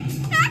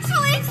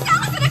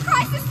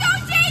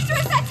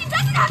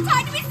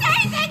not going to be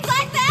saying things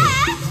like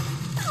that!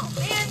 Oh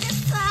man,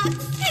 this sucks!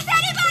 Is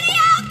anybody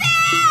out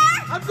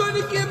there? I'm going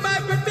to give my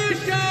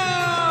permission!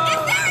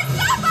 If there is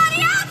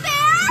somebody out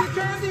there!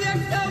 Return the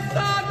Excel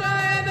Star to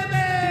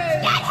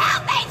enemy! Then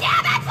help me,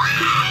 damn it,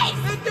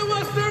 please! Into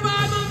a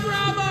survival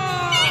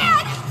drama!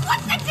 Man,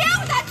 what's the deal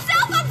with that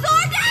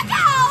self-absorbed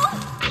echo?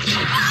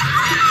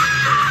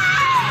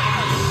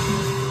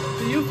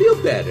 Do you feel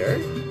better?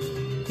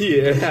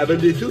 Here, have a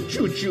little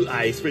choo-choo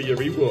ice for your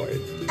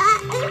reward.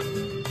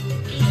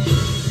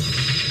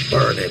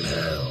 Burn in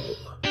hell.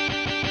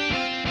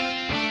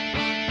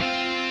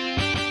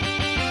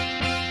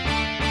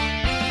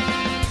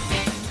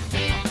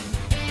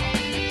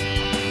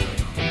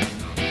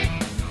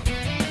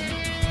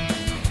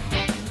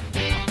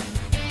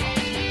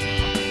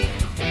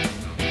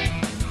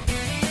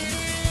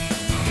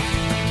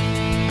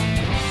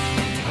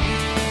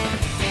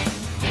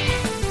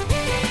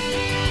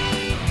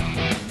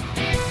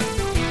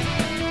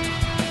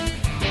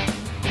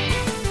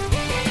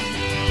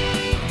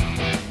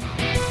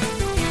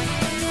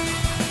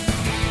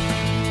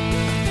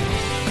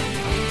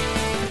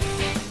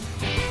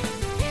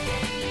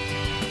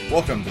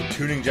 Welcome to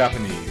Tuning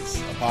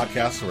Japanese, a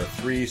podcast where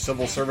three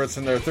civil servants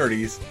in their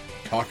 30s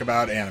talk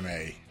about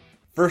anime.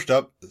 First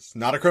up, it's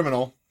not a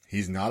criminal,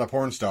 he's not a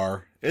porn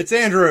star, it's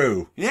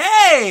Andrew!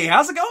 Yay!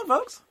 How's it going,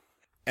 folks?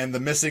 And the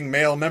missing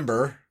male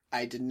member,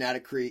 I did not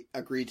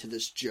agree to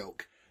this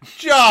joke.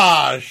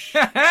 Josh!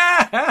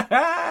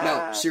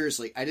 No,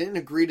 seriously, I didn't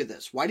agree to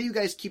this. Why do you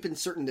guys keep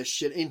inserting this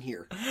shit in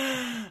here?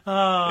 It's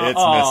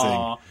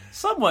missing.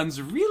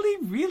 Someone's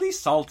really, really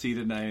salty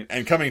tonight.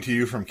 And coming to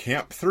you from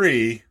Camp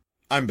 3,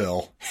 I'm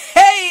Bill.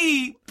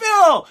 Hey,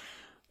 Bill!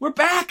 We're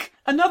back!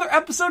 Another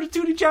episode of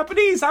Tuning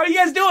Japanese. How are you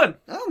guys doing?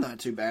 Oh, not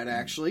too bad,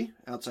 actually.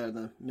 Outside of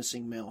the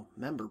missing male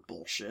member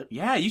bullshit.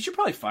 Yeah, you should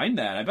probably find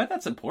that. I bet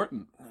that's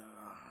important.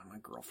 My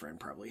girlfriend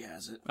probably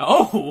has it.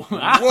 Oh,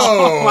 wow.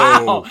 Whoa.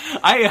 Wow.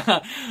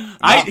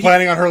 Not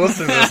planning on her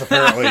listening to this,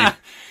 apparently.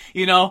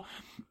 You know,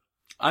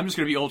 I'm just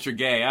going to be ultra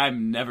gay.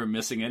 I'm never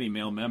missing any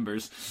male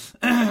members.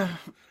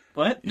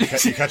 What? You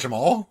catch them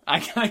all? I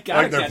gotta Like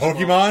they're catch them all.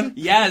 Pokemon?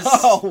 Yes.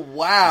 Oh,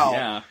 wow.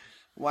 Yeah.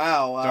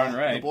 Wow. Darn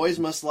right. The boys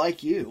must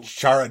like you.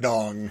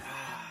 Charadong.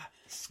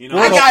 You know,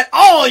 I got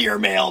all your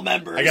male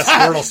members. I guess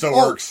Squirtle still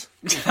works.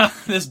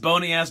 this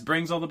bony ass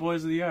brings all the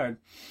boys to the yard.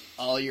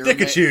 All your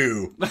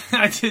Pikachu.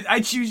 I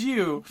choose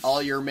you.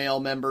 all your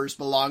male members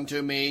belong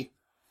to me.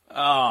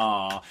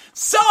 Oh,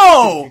 so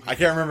I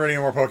can't remember any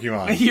more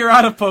Pokemon. you're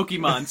out of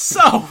Pokemon.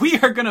 So we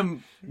are gonna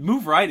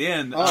move right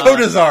in.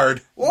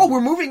 Charizard. Oh, we're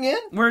moving in?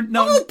 We're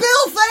no. Oh,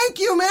 Bill, thank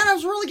you, man. I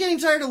was really getting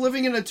tired of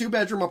living in a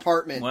 2-bedroom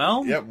apartment.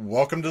 Well. Yep,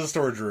 welcome to the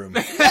storage room.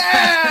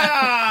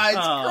 Yeah, it's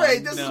Oh,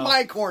 great. This is no.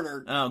 my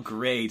corner. Oh,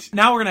 great.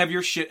 Now we're gonna have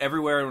your shit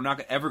everywhere, and we're not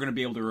ever gonna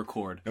be able to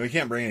record. No, he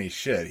can't bring any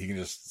shit. He can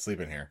just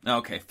sleep in here.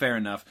 Okay, fair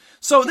enough.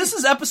 So this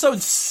is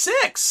episode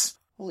 6.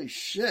 Holy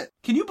shit.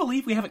 Can you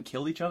believe we haven't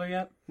killed each other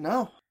yet?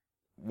 No.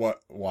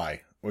 What?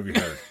 Why? What have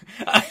you heard?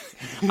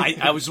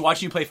 I was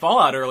watching you play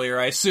Fallout earlier.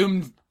 I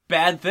assumed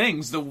bad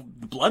things. The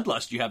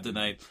bloodlust you have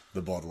tonight.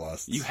 The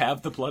bloodlust. You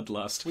have the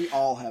bloodlust. We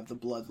all have the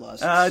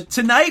bloodlust.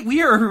 Tonight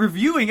we are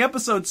reviewing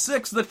episode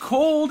 6, the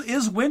Cold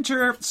is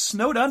Winter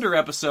Snowed Under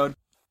episode.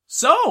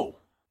 So,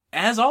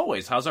 as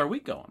always, how's our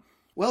week going?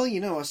 Well, you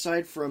know,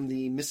 aside from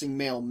the missing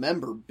male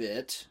member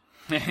bit...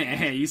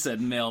 You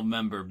said male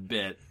member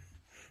bit.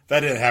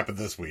 That didn't happen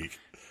this week.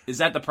 Is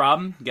that the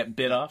problem? Get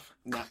bit off?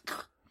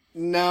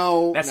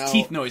 No. That's no.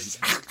 teeth noises.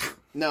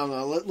 No.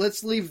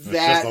 Let's leave Just a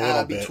that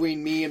little bit.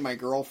 between me and my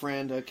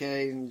girlfriend,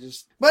 okay?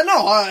 But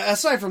no,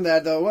 aside from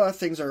that, though,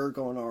 things are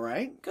going all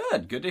right.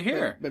 Good to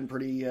hear. Been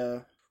pretty,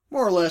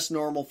 more or less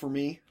normal for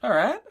me. All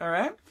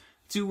right.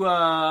 Do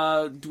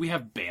we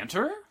have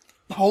banter?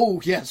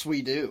 Oh, yes,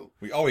 we do.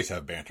 We always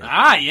have banter.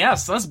 Ah,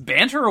 yes, let's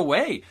banter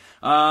away.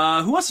 Who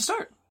wants to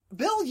start?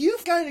 Bill,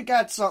 you've kind of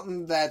got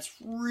something that's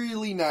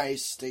really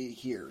nice to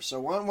hear.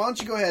 So why don't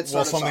you go ahead and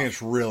Well, start us something off.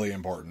 that's really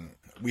important.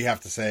 We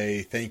have to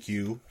say thank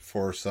you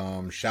for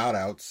some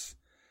shout-outs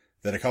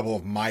that a couple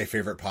of my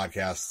favorite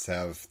podcasts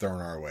have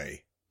thrown our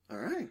way. All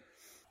right.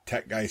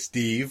 Tech Guy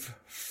Steve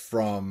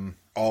from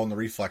All in the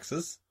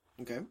Reflexes.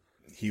 Okay.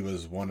 He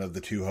was one of the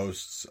two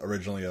hosts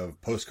originally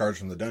of Postcards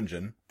from the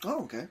Dungeon.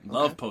 Oh, okay.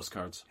 Love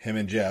postcards. Him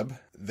and Jeb.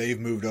 They've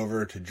moved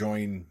over to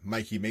join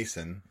Mikey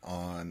Mason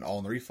on All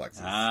in the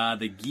Reflexes. Ah,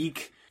 the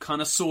geek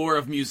connoisseur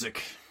of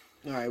music.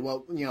 All right.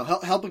 Well, you know,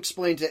 help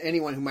explain to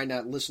anyone who might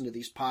not listen to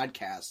these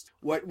podcasts.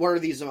 What are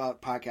these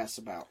podcasts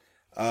about?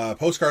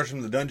 Postcards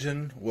from the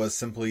Dungeon was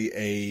simply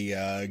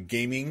a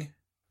gaming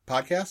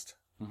podcast.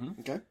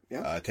 Okay.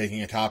 Yeah.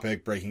 Taking a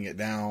topic, breaking it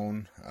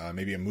down,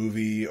 maybe a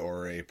movie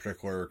or a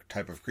particular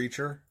type of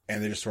creature,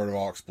 and they just sort of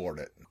all explored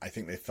it. I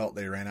think they felt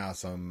they ran out of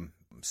some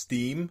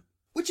steam.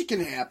 Which it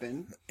can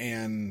happen.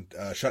 And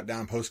shut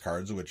down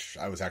Postcards, which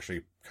I was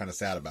actually kind of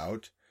sad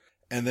about.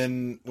 And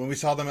then when we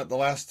saw them at the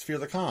last Fear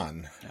the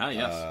Con,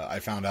 I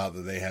found out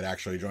that they had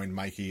actually joined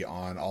Mikey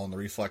on All in the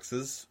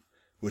Reflexes,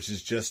 which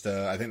is just,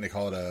 I think they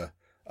call it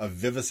a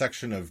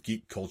vivisection of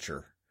geek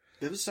culture.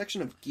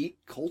 Vivisection of geek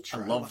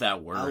culture. I love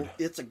that word.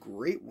 It's a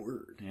great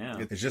word. Yeah.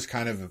 It's just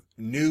kind of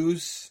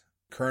news,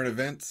 current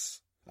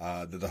events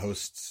that the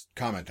hosts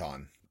comment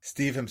on.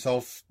 Steve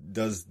himself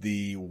does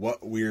the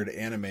What Weird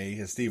Anime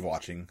Is Steve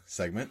Watching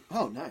segment.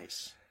 Oh,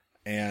 nice.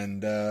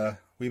 And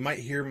we might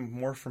hear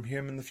more from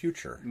him in the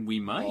future. We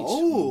might.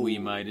 Oh. We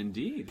might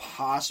indeed.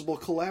 Possible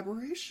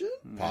collaboration?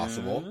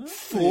 Possible.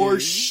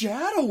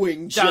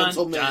 Foreshadowing,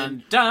 gentlemen. Dun,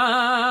 dun,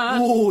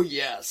 dun. Oh,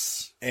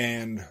 yes.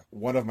 And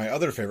one of my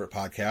other favorite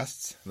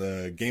podcasts,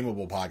 the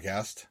Gameable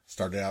podcast,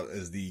 started out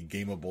as the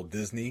Gameable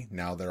Disney.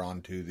 Now they're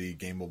on to the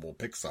Gameable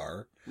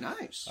Pixar.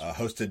 Nice.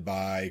 Hosted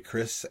by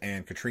Chris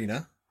and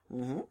Katrina.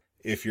 Mm-hmm.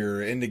 If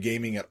you're into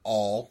gaming at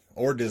all,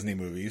 or Disney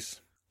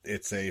movies,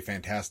 it's a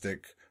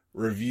fantastic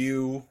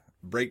review,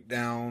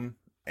 breakdown,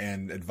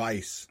 and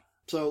advice.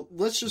 So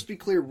let's just be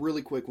clear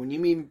really quick. When you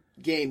mean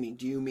gaming,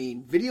 do you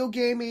mean video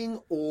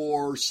gaming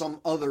or some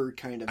other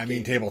kind of I gaming?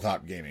 mean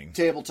tabletop gaming.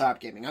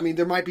 Tabletop gaming. I mean,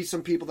 there might be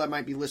some people that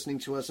might be listening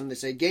to us and they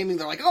say gaming,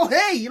 they're like, oh,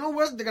 hey, you know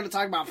what? They're going to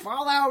talk about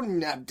Fallout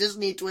and have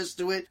Disney twist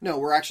to it. No,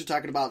 we're actually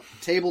talking about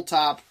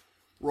tabletop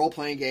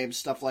role-playing games,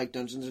 stuff like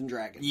Dungeons &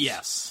 Dragons.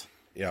 Yes.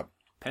 Yep.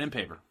 Pen and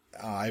paper.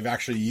 I've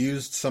actually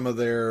used some of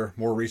their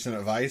more recent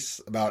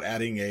advice about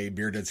adding a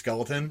bearded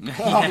skeleton.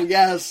 Oh,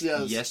 yes,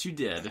 yes. Yes, you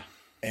did.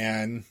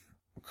 And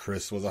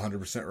Chris was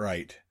 100%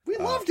 right. We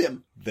loved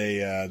him.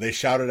 They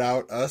shouted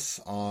out us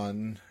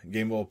on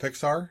Gameable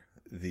Pixar,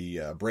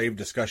 the Brave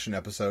discussion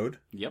episode.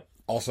 Yep.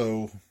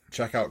 Also,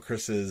 check out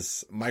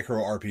Chris's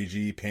micro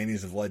RPG,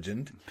 Panties of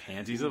Legend,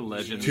 Panties of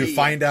Legend. to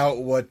find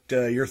out what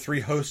your three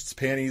hosts'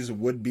 panties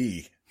would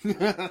be.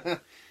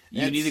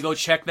 You need to go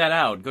check that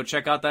out. Go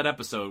check out that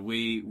episode.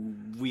 We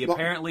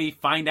apparently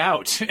find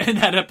out in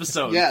that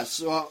episode.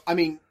 Yes. Well, I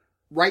mean,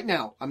 right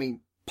now. I mean,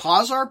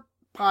 pause our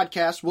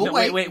podcast. We'll No,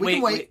 wait.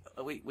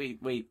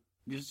 Wait.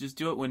 Just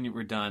do it when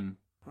we're done.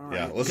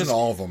 Yeah, listen to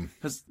all of them.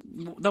 Because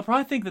they'll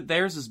probably think that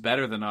theirs is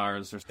better than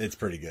ours. It's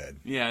pretty good.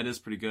 Yeah, it is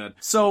pretty good.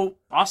 So,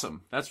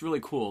 awesome. That's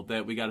really cool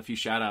that we got a few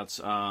shout-outs.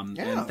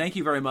 And thank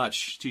you very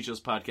much, Teach Us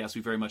Podcast.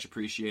 We very much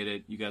appreciate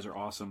it. You guys are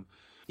awesome.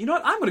 You know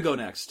what? I'm going to go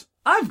next.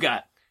 I've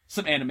got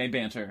some anime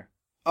banter.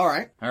 All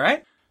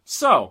right.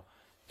 So,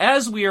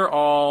 as we are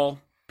all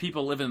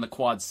people living in the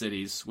Quad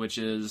Cities, which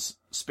is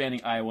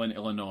spanning Iowa and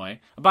Illinois,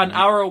 about an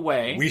hour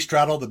away. We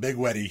straddle the Big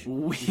Wetty.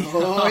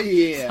 Oh,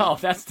 yeah. Oh,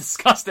 that's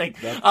disgusting.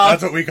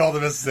 That's what we call the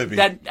Mississippi.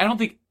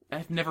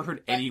 I've never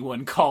heard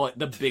anyone call it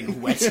the Big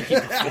Wetty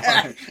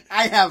before.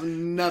 I have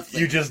nothing.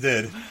 You just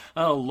did.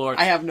 Oh, Lord.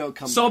 I have no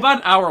comeback. So about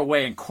an hour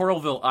away in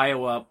Coralville,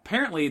 Iowa,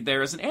 apparently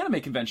there is an anime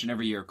convention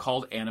every year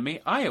called Anime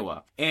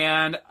Iowa.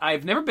 And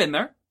I've never been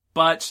there,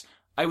 but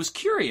I was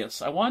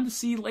curious. I wanted to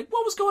see what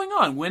was going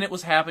on when it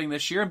was happening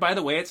this year. And by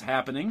the way, it's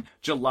happening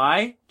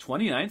July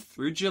 29th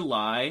through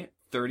July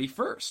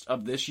 31st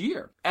of this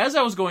year. As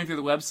I was going through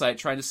the website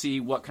trying to see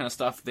what kind of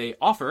stuff they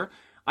offer,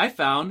 I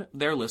found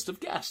their list of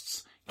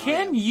guests.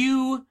 Can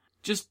you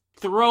just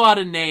throw out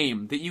a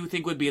name that you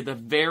think would be at the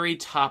very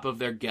top of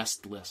their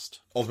guest list?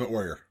 Ultimate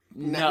Warrior.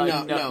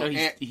 No.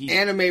 He's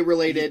Anime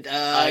related.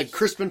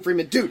 Crispin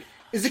Freeman. Dude,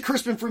 is it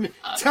Crispin Freeman?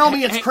 Tell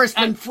me it's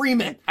Crispin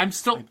Freeman. I'm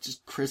still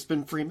Just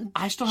Crispin Freeman?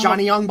 I still have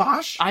Johnny Young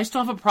Bosch? I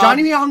still have a problem.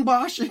 Johnny Young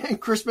Bosch and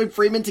Crispin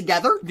Freeman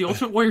together? The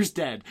Ultimate Warrior's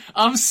dead.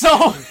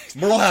 So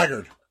Merle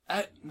Haggard.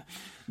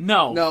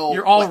 no,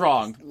 you're all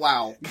wrong.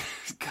 Wow.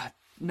 God,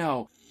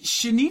 no.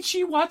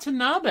 Shinichi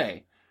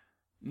Watanabe.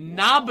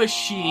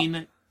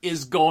 Nabashin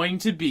is going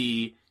to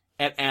be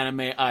at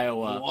Anime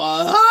Iowa.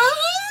 What?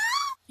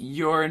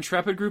 Your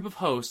intrepid group of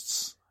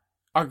hosts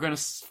are going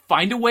to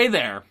find a way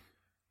there.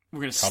 We're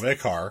going to Probably a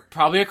car.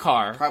 Probably a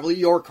car. Probably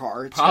your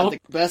car. It's got the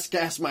best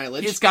gas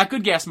mileage. It's got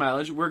good gas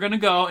mileage. We're going to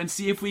go and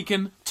see if we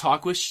can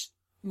talk with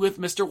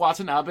Mr.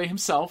 Watanabe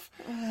himself.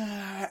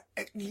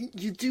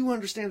 You do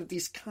understand that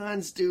these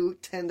cons do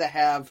tend to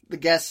have, the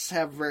guests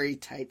have very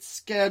tight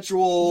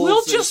schedules.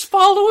 We'll just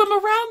follow him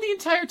around the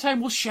entire time.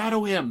 We'll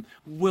shadow him.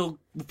 We'll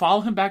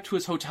follow him back to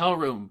his hotel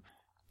room.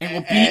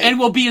 And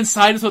we'll be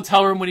inside his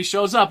hotel room when he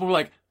shows up. And we're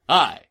like,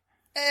 hi,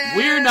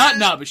 we're not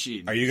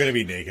Nabashin. Are you going to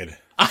be naked?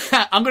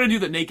 I'm going to do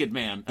the naked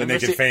man. The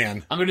naked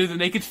fan. I'm going to do the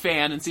naked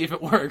fan and see if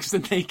it works. The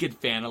naked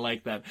fan. I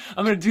like that.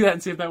 I'm going to do that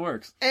and see if that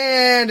works.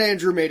 And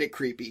Andrew made it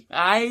creepy.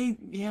 I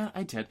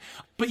did.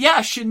 But yeah,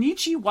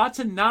 Shinichi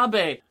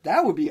Watanabe.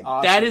 That would be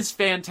awesome. That is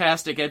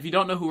fantastic. And if you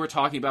don't know who we're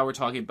talking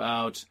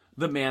about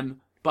the man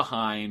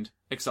behind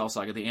Excel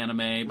Saga, the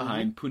anime,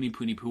 behind Puni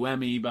Puni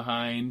Puemi,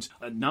 behind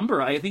a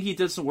number. I think he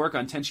did some work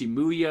on Tenchi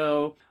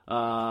Muyo.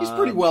 He's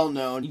pretty well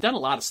known. He's done a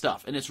lot of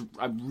stuff, and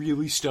I'm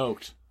really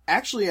stoked.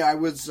 Actually, I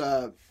was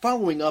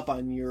following up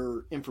on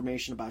your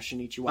information about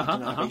Shinichi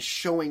Watanabe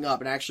showing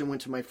up, and I actually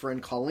went to my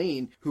friend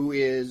Colleen, who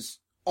is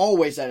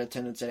always at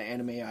attendance at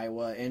Anime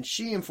Iowa, and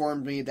she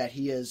informed me that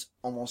he is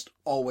almost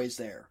always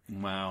there.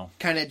 Wow.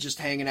 Kind of just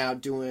hanging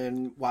out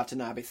doing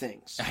Watanabe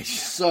things.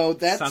 So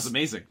that sounds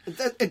amazing.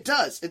 It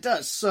does.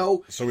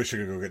 So we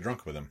should go get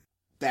drunk with him.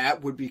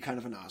 That would be kind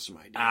of an awesome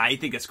idea. I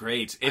think it's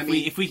great.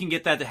 If we can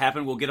get that to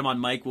happen, we'll get him on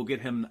mic. We'll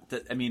get him.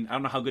 I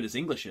don't know how good his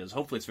English is.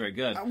 Hopefully, it's very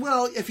good.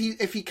 Well, if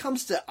he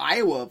comes to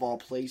Iowa of all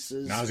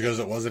places, not as good as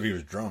it was if he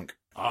was drunk.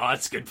 Oh,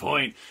 that's a good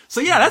point.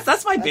 So yeah,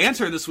 that's my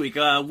banter this week.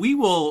 We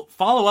will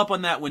follow up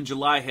on that when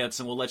July hits,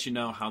 and we'll let you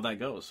know how that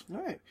goes.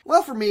 All right.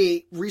 Well, for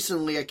me,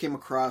 recently I came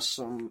across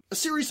a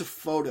series of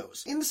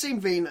photos in the same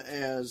vein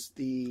as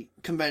the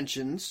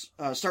conventions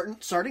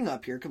starting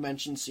up here,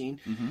 convention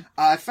scene. Mm-hmm.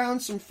 I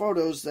found some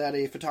photos that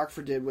a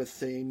photographer did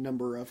with a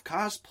number of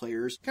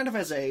cosplayers, kind of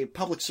as a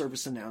public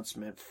service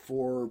announcement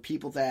for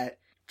people that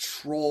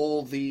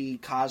troll the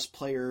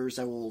cosplayers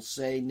that will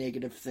say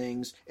negative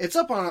things. It's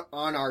up on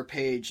our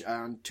page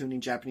on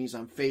Tuning Japanese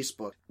on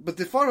Facebook. But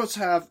the photos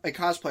have a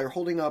cosplayer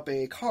holding up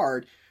a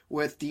card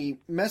with the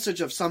message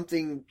of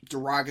something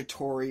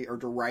derogatory or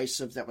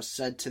derisive that was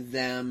said to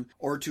them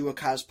or to a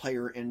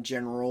cosplayer in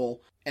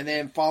general. And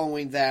then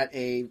following that,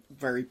 a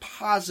very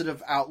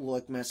positive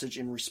outlook message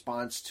in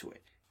response to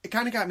it. It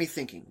kind of got me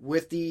thinking,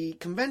 with the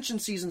convention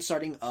season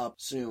starting up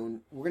soon,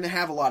 we're going to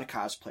have a lot of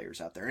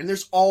cosplayers out there. And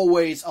there's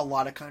always a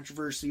lot of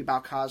controversy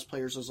about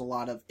cosplayers. There's a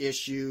lot of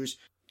issues,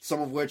 some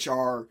of which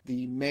are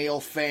the male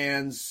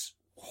fans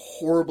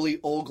horribly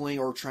ogling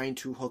or trying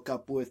to hook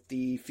up with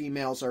the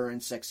females that are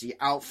in sexy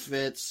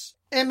outfits,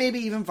 and maybe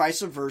even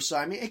vice versa.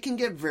 I mean, it can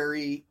get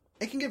very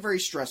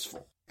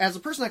stressful. As a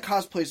person that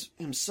cosplays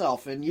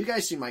himself, and you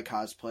guys see my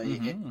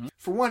cosplay,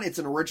 for one, it's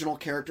an original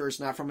character. It's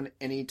not from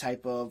any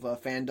type of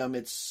fandom.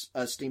 It's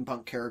a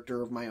steampunk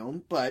character of my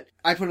own, but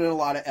I put in a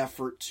lot of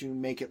effort to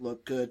make it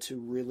look good, to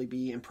really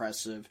be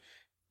impressive,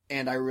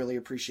 and I really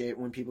appreciate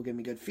when people give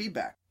me good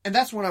feedback. And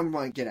that's what I'm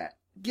going to get at.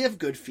 Give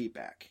good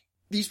feedback.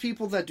 These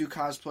people that do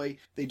cosplay,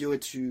 they do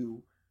it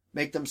to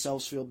make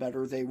themselves feel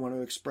better. They want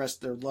to express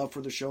their love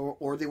for the show,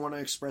 or they want to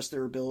express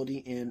their ability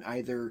in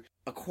either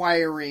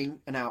acquiring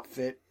an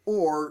outfit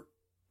or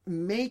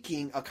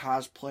making a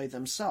cosplay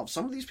themselves.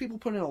 Some of these people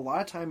put in a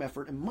lot of time,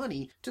 effort, and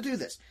money to do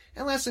this.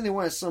 And last thing they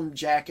want is some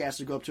jackass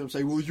to go up to them and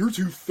say, well, you're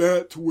too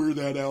fat to wear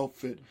that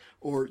outfit.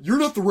 Or, you're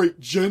not the right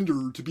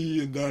gender to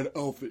be in that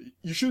outfit.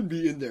 You shouldn't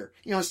be in there.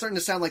 You know, it's starting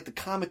to sound like the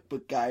comic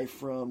book guy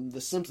from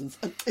The Simpsons.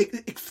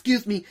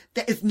 Excuse me,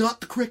 that is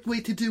not the correct way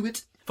to do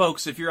it.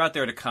 Folks, if you're out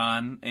there at a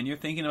con and you're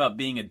thinking about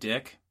being a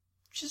dick,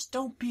 just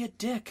don't be a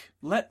dick.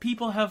 Let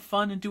people have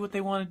fun and do what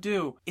they want to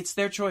do. It's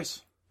their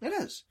choice. It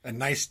is. And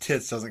nice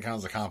tits doesn't count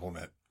as a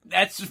compliment.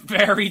 That's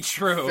very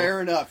true.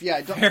 Fair enough.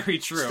 Yeah. Very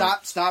true.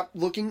 Stop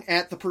looking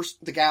at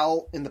the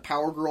gal in the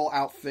Power Girl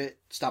outfit.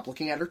 Stop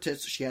looking at her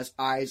tits. She has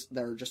eyes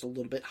that are just a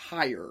little bit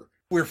higher.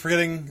 We're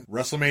forgetting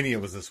WrestleMania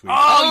was this week.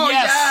 Oh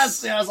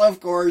yes, of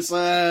course.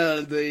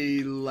 And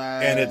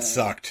it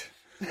sucked.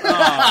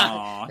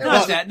 Oh,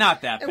 not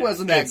that bad. It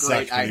wasn't that it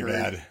great. Sucked pretty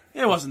bad.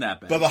 It wasn't that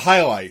bad. But the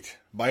highlight,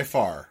 by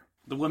far,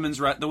 the women's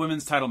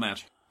title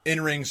match.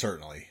 In ring,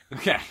 certainly.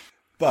 Okay.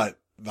 But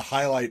the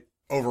highlight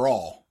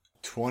overall,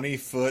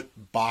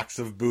 20-foot box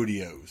of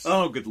Bootios.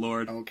 Oh, good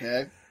lord.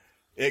 Okay.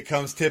 It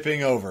comes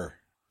tipping over,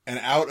 and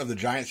out of the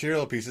giant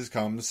cereal pieces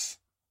comes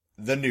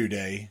the New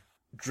Day,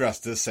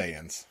 dressed as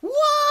Saiyans.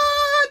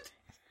 What?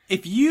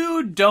 If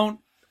you don't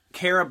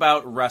care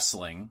about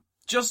wrestling,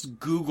 just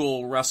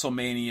Google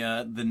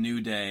WrestleMania The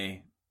New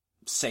Day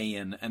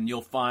Saiyan, and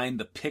you'll find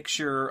the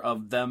picture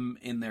of them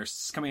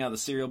coming out of the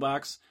cereal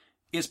box.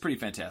 It's pretty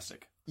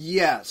fantastic.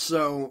 Yeah,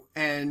 so,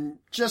 and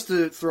just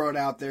to throw it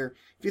out there,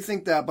 if you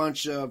think that a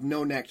bunch of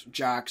no-neck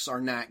jocks are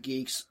not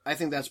geeks, I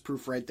think that's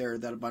proof right there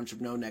that a bunch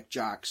of no-neck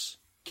jocks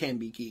can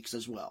be geeks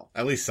as well.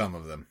 At least some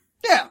of them.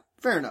 Yeah,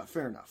 fair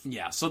enough.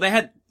 Yeah, so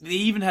they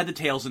even had the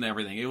tails and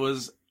everything. It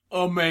was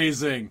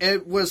amazing.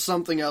 It was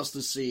something else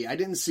to see. I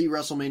didn't see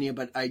WrestleMania,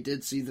 but I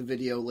did see the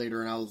video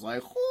later, and I was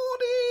like,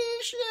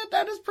 holy shit,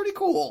 that is pretty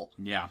cool.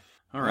 Yeah.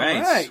 All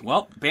right.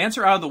 Well,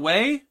 banter out of the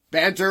way.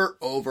 Banter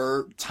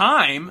over.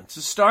 Time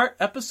to start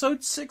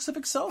episode 6 of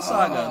Excel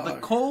Saga. The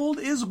Cold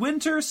is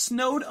Winter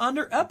Snowed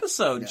Under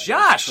episode.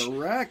 Josh.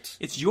 Correct.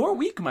 It's your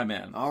week, my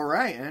man. All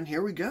right, and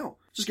here we go.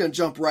 Just going to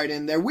jump right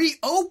in there. We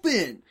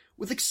open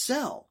with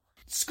Excel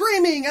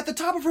screaming at the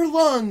top of her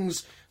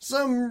lungs.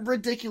 Some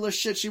ridiculous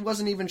shit. She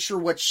wasn't even sure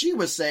what she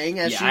was saying.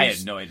 I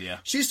had no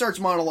idea. She starts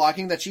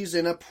monologuing that she's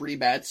in a pretty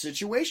bad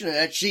situation and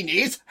that she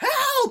needs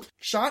help.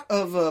 Shot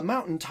of a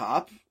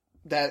mountaintop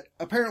that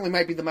apparently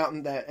might be the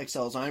mountain that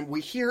Excel's on. We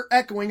hear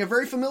echoing a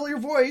very familiar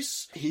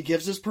voice. He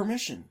gives us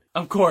permission.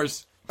 Of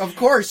course.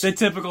 The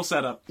typical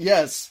setup.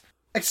 Yes.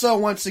 Excel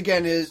once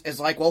again is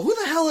like, well, who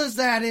the hell is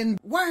that? And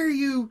why are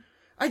you...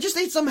 I just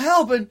need some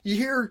help. And you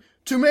hear,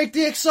 to make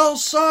the Excel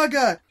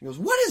Saga. He goes,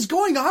 what is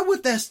going on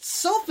with this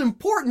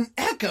self-important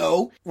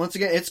echo? Once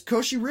again, it's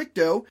Koshi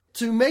Rikdo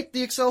to make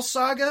the Excel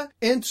Saga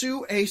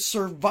into a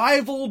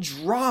survival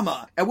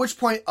drama. At which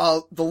point,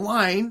 the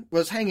line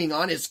was hanging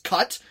on is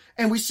cut.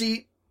 And we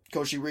see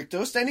Koshi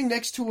Rikdo standing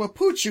next to a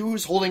Poochu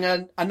who's holding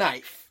a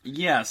knife.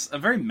 Yes, a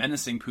very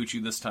menacing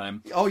Poochu this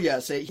time. Oh,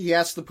 yes. He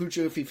asks the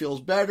Poochu if he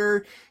feels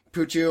better.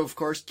 Poochu, of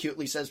course,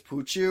 cutely says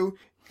Poochu.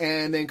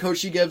 And then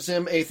Koshi gives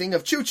him a thing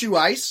of choo-choo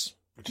ice.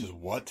 Which is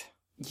what?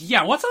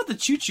 Yeah, what's up with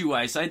the choo-choo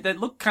ice? That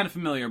looked kind of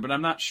familiar, but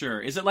I'm not sure.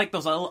 Is it like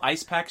those little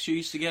ice packs you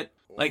used to get?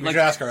 We should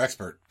ask our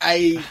expert.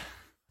 I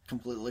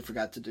completely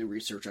forgot to do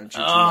research on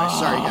choo-choo ice.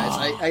 Sorry,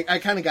 guys. I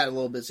kind of got a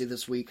little busy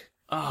this week.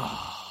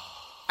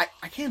 I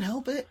can't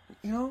help it,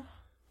 you know?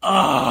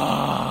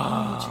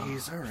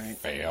 Jeez, all right.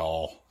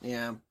 Fail.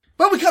 Yeah.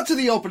 But we cut to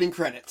the opening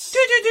credits.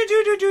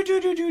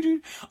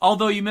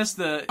 Although you missed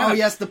the... Oh,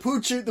 yes, the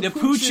Poochu... The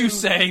Poochu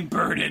saying,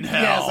 burn in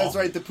hell. Yes, that's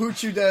right. The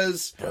Poochu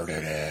does... Burn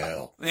in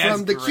hell.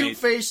 From the cute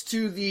face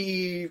to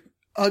the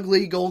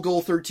ugly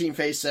Golgol 13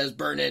 face says,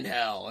 burn in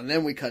hell. And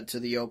then we cut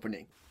to the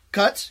opening.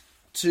 Cut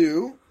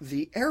to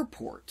the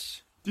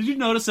airport. Did you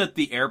notice that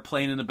the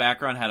airplane in the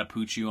background had a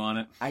Poochu on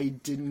it? I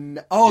didn't...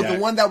 Oh, yeah.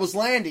 The one that was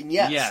landing.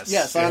 Yes.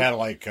 Yes. It had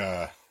like...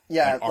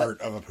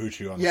 art of a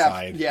Poochu on the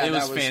side. Yeah, it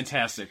was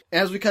fantastic.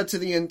 As we cut to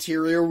the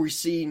interior, we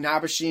see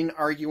Nabashin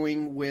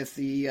arguing with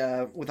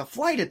with a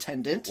flight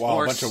attendant.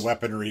 While a bunch of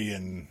weaponry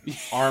and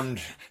armed...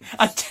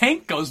 A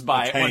tank goes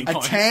by at one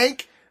point. A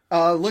tank.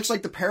 Looks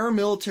like the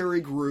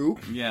paramilitary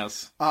group.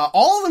 Yes.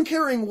 All of them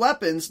carrying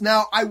weapons.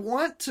 Now, I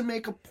want to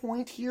make a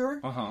point here.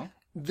 Uh-huh.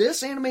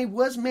 This anime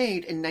was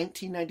made in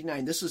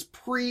 1999. This is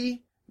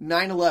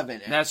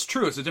pre-9/11. That's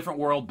true. It's a different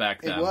world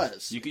back then. It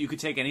was. You could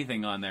take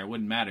anything on there. It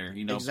wouldn't matter.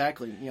 You know.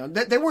 Exactly. You know,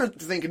 they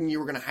weren't thinking you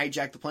were going to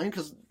hijack the plane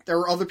because there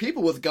were other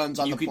people with guns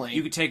on the plane.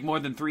 You could take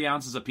more than 3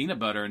 ounces of peanut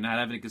butter and not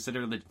have it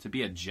considered to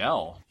be a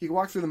gel. You could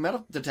walk through the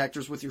metal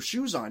detectors with your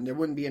shoes on. There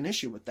wouldn't be an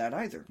issue with that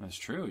either. That's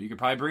true. You could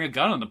probably bring a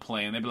gun on the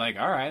plane. They'd be like,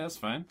 all right, that's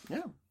fine.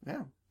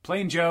 Yeah.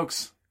 Plain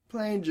jokes.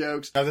 Plain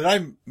jokes. Now, did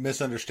I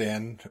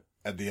misunderstand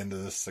at the end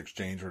of this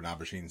exchange where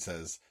Nabashin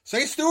says,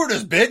 "Say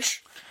stewardess,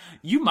 bitch"?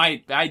 You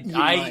might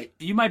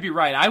be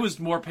right. I was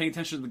more paying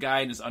attention to the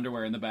guy in his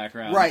underwear in the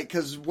background. Right,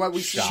 because what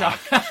we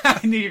I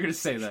knew you were going to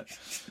say that.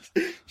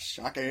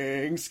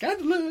 Shocking,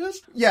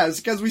 scandalous. Yes,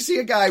 because we see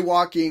a guy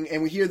walking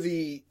and we hear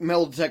the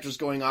metal detectors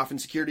going off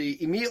and security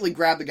immediately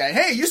grab the guy.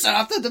 Hey, you set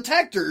off the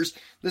detectors!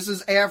 This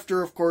is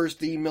after, of course,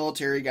 the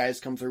military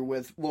guys come through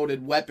with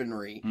loaded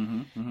weaponry.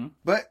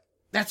 But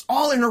that's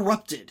all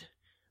interrupted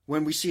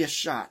when we see a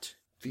shot.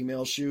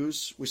 Female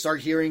shoes. We start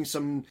hearing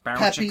some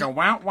peppy...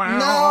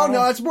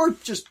 No, it's more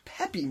just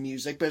peppy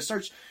music, but it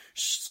starts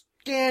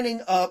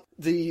scanning up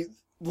the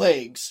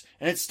legs,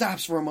 and it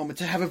stops for a moment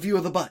to have a view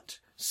of the butt.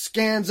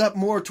 Scans up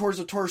more towards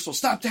the torso,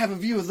 stop to have a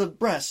view of the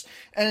breasts,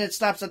 and it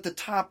stops at the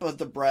top of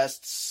the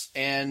breasts,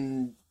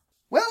 and...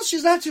 Well,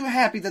 she's not too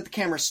happy that the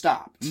camera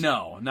stopped.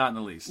 No, not in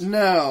the least.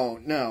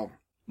 No.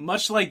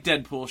 Much like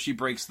Deadpool, she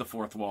breaks the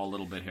fourth wall a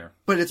little bit here.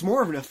 But it's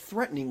more of in a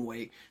threatening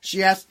way.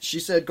 She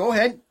said, go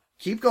ahead.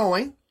 Keep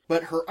going,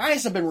 but her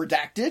eyes have been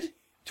redacted,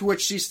 to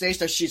which she states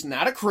that she's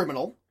not a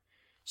criminal.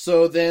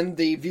 So then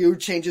the view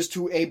changes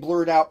to a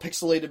blurred out,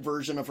 pixelated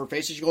version of her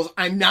face, and she goes,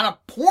 I'm not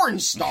a porn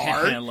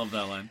star! I love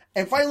that line.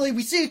 And finally,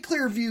 we see a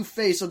clear view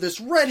face of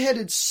this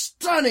red-headed,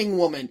 stunning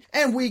woman,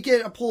 and we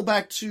get a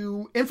pullback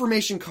to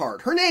information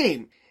card. Her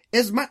name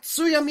is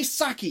Matsuya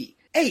Misaki,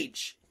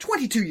 age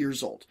 22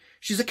 years old.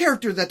 She's a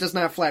character that does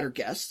not flatter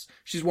guests.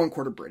 She's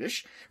 1/4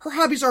 British. Her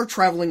hobbies are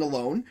traveling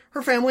alone.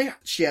 Her family,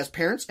 she has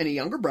parents and a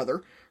younger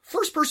brother.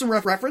 First person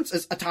reference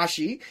is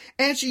Atashi,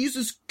 and she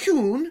uses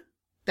kun,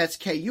 that's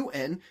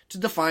K-U-N, to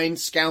define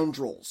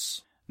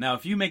scoundrels. Now,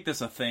 if you make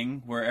this a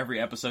thing where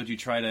every episode you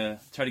try to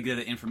get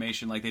the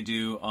information like they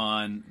do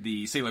on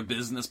the Sailor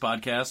Business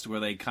podcast, where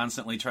they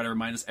constantly try to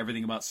remind us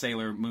everything about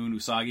Sailor Moon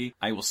Usagi,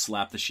 I will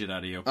slap the shit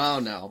out of you. Oh,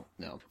 no.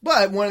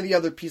 But one of the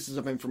other pieces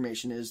of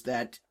information is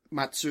that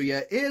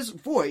Matsuya is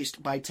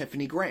voiced by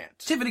Tiffany Grant.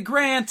 Tiffany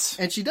Grant!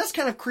 And she does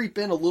kind of creep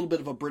in a little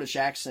bit of a British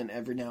accent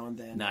every now and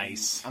then.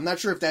 Nice. I'm not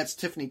sure if that's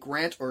Tiffany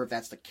Grant or if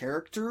that's the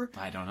character.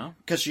 I don't know.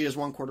 Because she is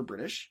 1/4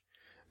 British.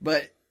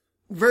 But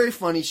very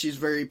funny. She's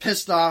very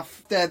pissed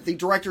off that the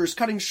director is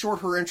cutting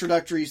short her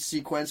introductory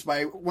sequence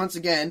by, once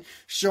again,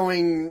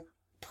 showing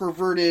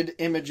perverted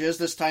images,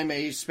 this time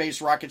a space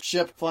rocket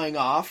ship flying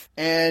off.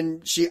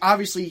 And she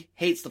obviously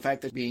hates the fact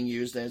that it's being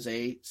used as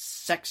a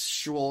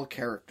sexual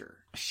character.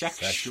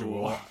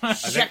 Sexual.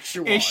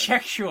 Sexual. It's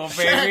sexual,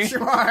 baby.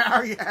 Sexual,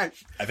 oh,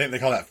 yes. I think they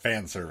call that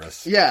fan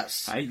service.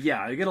 Yes. I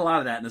get a lot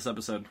of that in this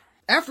episode.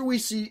 After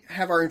we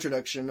have our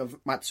introduction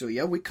of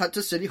Matsuya, we cut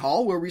to City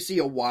Hall where we see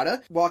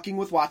Owada walking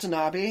with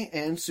Watanabe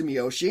and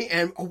Sumiyoshi,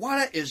 and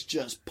Owada is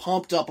just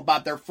pumped up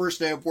about their first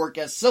day of work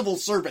as civil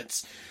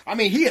servants. I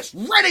mean, he is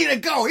ready to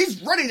go.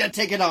 He's ready to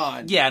take it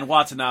on. Yeah, and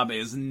Watanabe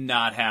is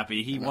not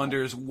happy. He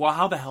wonders, well,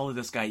 how the hell did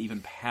this guy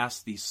even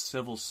pass the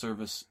civil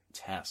service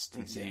test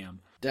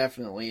exam?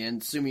 Definitely,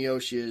 and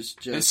Sumiyoshi is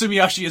just... And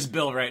Sumiyoshi is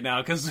Bill right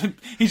now, because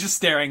he's just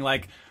staring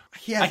like...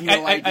 He has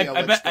no idea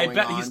what's going on.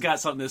 I bet he's got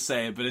something to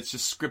say, but it's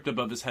just script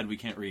above his head we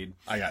can't read.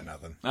 I got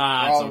nothing.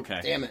 It's okay.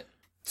 Damn it.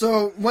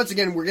 So, once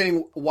again, we're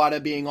getting Wada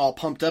being all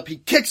pumped up. He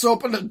kicks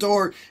open the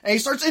door, and he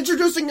starts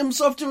introducing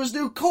himself to his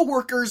new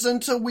co-workers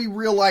until we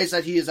realize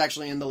that he is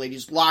actually in the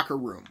ladies' locker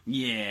room.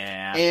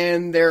 Yeah.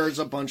 And there's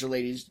a bunch of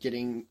ladies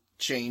getting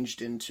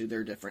changed into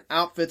their different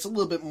outfits. A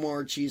little bit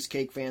more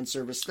cheesecake fan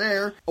service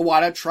there.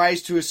 Iwata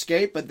tries to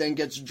escape, but then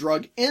gets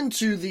drugged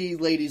into the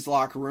ladies'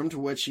 locker room, to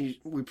which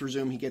we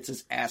presume he gets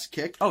his ass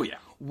kicked. Oh, yeah.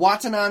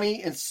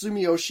 Watanabe and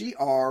Sumiyoshi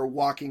are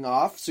walking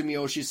off.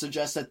 Sumiyoshi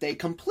suggests that they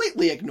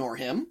completely ignore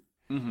him.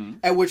 Mm-hmm.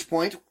 At which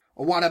point,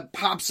 Iwata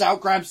pops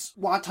out, grabs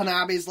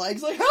Watanabe's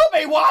legs, like, "Help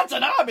me,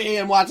 Watanabe!"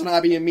 And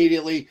Watanabe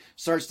immediately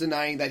starts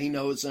denying that he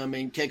knows him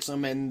and kicks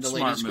him, and the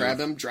ladies grab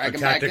him, drag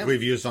him back in. Tactic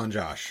we've used on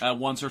Josh.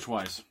 Once or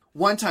twice.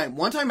 One time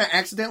I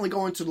accidentally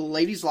go into the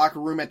ladies' locker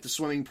room at the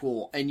swimming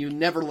pool, and you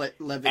never live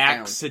it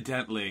down.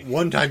 Accidentally.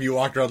 One time you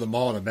walked around the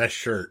mall in a mesh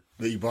shirt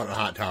that you bought at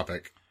Hot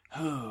Topic.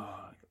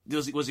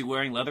 Was he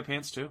wearing leather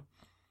pants, too?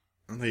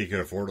 I don't think he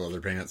could afford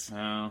leather pants.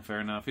 Oh, fair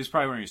enough. He was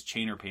probably wearing his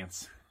chainer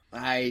pants.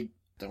 I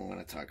don't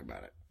want to talk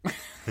about it.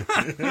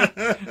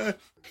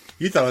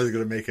 You thought I was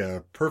going to make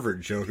a pervert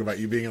joke about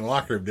you being in the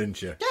locker room,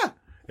 didn't you? Yeah.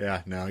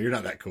 Yeah, no, you're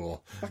not that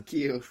cool. Fuck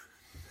you.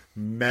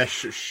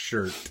 Mesh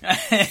shirt.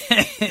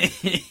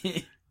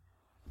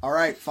 All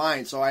right,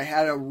 fine. So I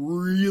had a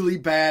really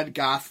bad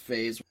goth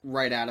phase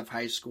right out of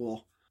high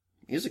school.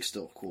 Music's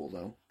still cool,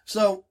 though.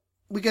 So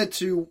we get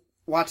to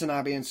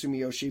Watanabe and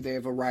Sumiyoshi. They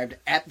have arrived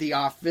at the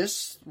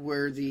office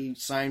where the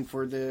sign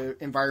for the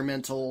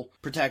environmental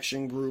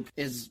protection group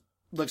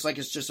looks like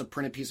it's just a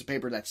printed piece of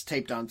paper that's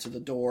taped onto the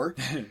door.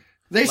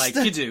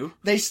 You do.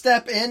 They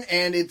step in,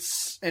 and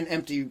it's an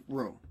empty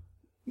room.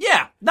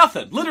 Yeah,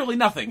 nothing. Literally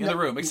nothing in the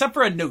room, except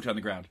for a note on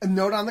the ground. A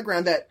note on the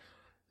ground that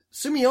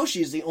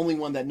Sumiyoshi is the only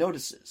one that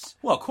notices.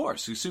 Well, of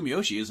course.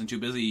 Sumiyoshi isn't too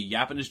busy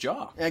yapping his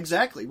jaw.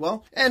 Exactly.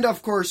 Well, and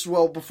of course,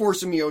 before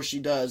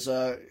Sumiyoshi does,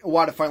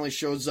 Iwata finally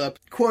shows up,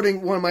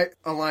 quoting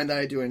a line that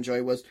I do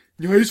enjoy was,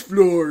 "Nice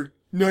floor,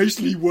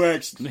 nicely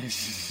waxed."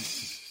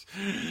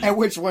 At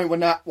which point,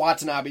 when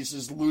Watanabe's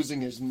just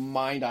losing his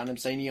mind on him,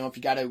 saying, if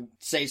you gotta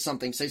say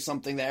something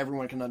that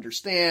everyone can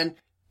understand.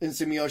 And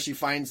Sumiyoshi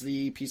finds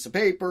the piece of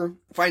paper,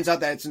 finds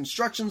out that it's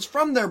instructions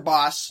from their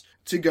boss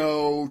to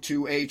go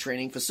to a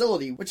training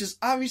facility, which is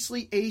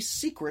obviously a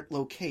secret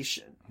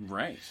location.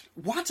 Right.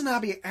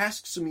 Watanabe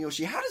asks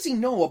Sumiyoshi, how does he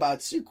know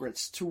about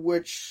secrets? To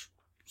which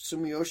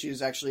Sumiyoshi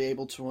is actually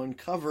able to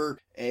uncover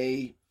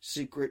a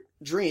secret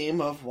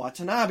dream of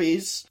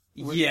Watanabe's.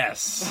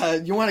 Yes.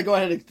 You want to go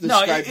ahead and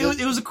describe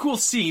it was a cool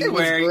scene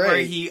where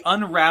he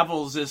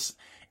unravels this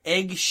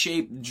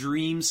egg-shaped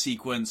dream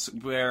sequence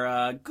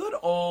where good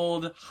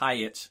old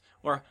Hyatt,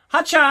 or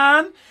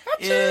Hachan,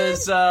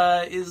 is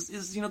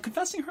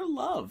confessing her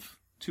love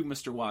to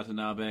Mr.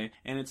 Watanabe,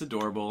 and it's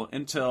adorable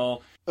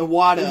until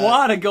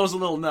Iwata goes a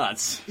little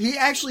nuts. He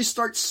actually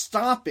starts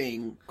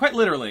stomping. Quite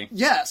literally.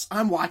 Yes,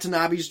 on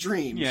Watanabe's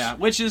dreams. Yeah,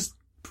 which is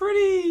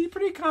pretty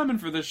common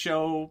for this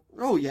show.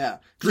 Oh, yeah.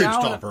 Dream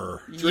Stomper.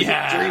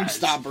 Yeah. Dream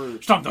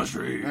Stomper. Stomp those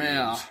dreams.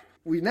 Yeah.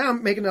 We now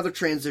make another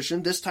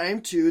transition, this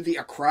time to the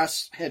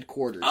Across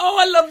headquarters. Oh,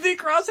 I love the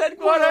Across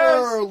headquarters!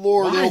 Where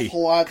Lord Il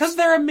Palazzo. Because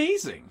they're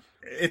amazing.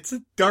 It's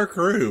a dark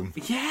room.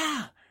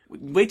 Yeah.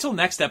 Wait till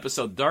next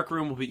episode. Dark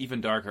room will be even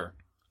darker.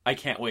 I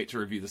can't wait to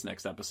review this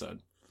next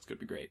episode. It's going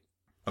to be great.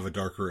 Of a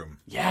dark room.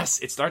 Yes,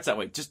 it starts that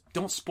way. Just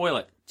don't spoil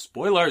it.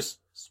 Spoilers.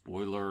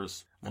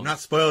 I'm not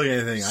spoiling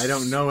anything. I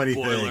don't know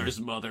anything.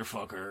 Spoilers,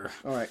 motherfucker.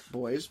 All right,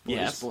 boys.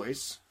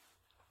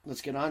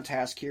 Let's get on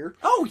task here.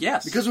 Oh,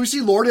 yes. Because we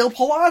see Lord Il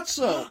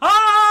Palazzo.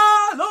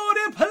 Ah, Lord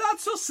Il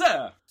Palazzo,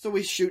 sir. So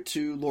we shoot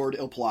to Lord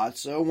Il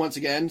Palazzo, once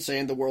again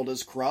saying the world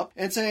is corrupt,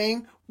 and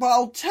saying,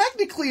 well,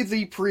 technically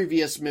the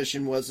previous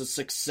mission was a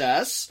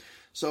success,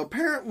 so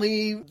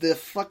apparently the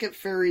Fuck It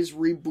Fairy's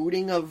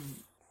rebooting of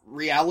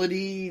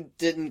reality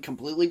didn't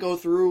completely go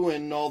through,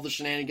 and all the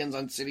shenanigans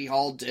on City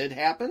Hall did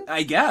happen.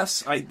 I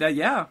guess.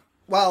 Yeah.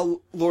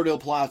 While Lord Il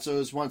Palazzo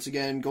is once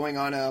again going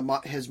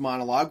on his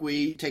monologue,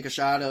 we take a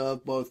shot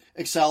of both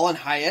Excel and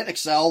Hyatt.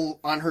 Excel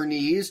on her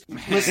knees,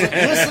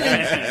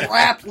 listening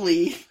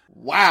raptly.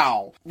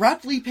 Wow.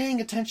 Raptly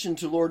paying attention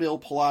to Lord Il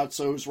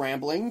Palazzo's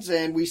ramblings,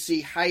 and we see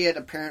Hyatt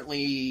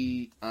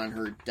apparently on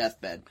her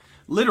deathbed.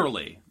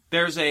 Literally.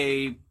 There's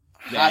a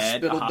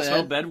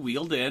hospital bed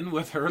wheeled in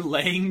with her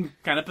laying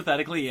kind of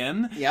pathetically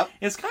in. Yep.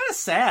 It's kind of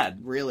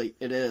sad. Really,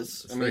 it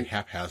is. It's very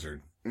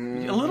haphazard. A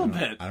little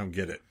bit. I don't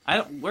get it.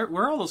 Where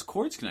are all those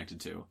cords connected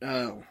to?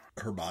 Oh.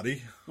 Her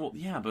body? Well,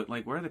 yeah, but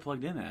where are they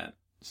plugged in at?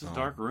 It's a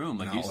dark room,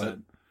 like you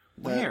said.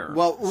 Where?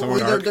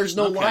 There's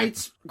no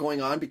lights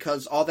going on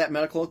because all that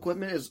medical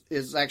equipment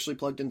is actually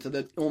plugged into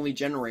the only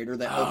generator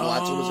that Il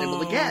Palazzo was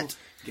able to get.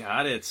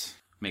 Got it.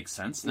 Makes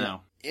sense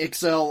now.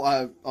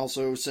 Excel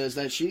also says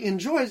that she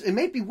enjoys, it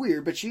may be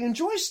weird, but she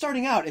enjoys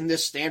starting out in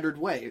this standard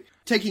way.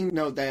 Taking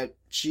note that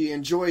she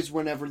enjoys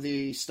whenever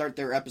they start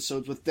their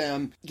episodes with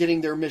them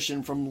getting their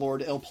mission from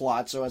Lord Il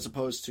Palazzo as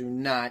opposed to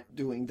not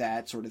doing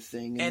that sort of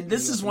thing. And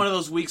this is one of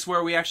those weeks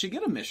where we actually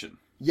get a mission.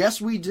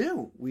 Yes, we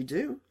do. We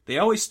do. They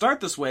always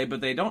start this way,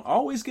 but they don't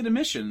always get a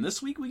mission.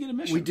 This week we get a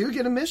mission. We do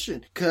get a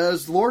mission,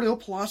 because Lord Il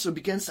Palazzo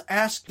begins to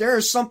ask, there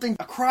is something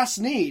Across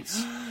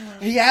needs.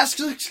 He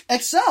asks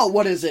Excel,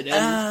 what is it?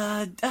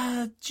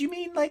 Do you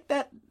mean like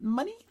that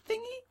money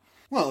thingy?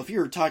 Well, if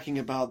you're talking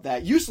about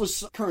that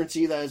useless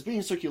currency that is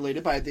being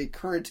circulated by the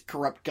current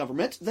corrupt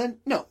government, then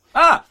no.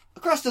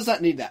 Across does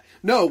not need that.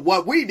 No,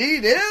 what we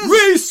need is...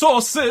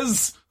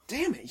 resources!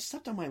 Damn it, you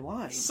stepped on my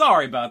line.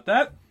 Sorry about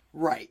that.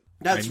 Right.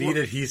 I need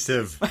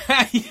adhesive.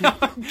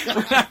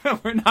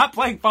 We're not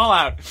playing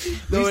Fallout.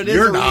 Though it is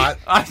You're not.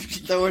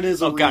 Though it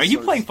is a Oh god, are you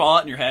resource. playing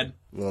Fallout in your head?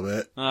 A little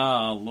bit.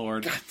 Oh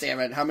lord. God damn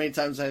it, how many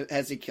times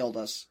has he killed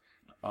us?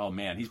 Oh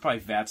man, he's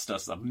probably vatsed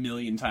us a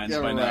million times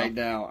Yeah, by right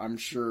now. now, I'm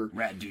sure.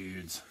 Rat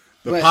dudes.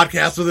 The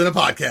podcast within a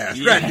podcast.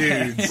 Yeah. Rat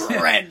dudes.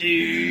 Rat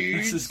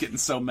dudes! This is getting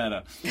so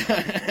meta.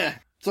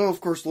 So,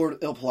 of course, Lord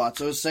Il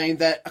Palazzo is saying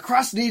that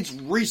Across needs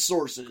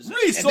resources.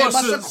 Resources! And they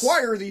must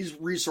acquire these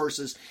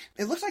resources.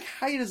 It looks like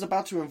Hyatt is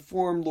about to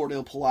inform Lord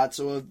Il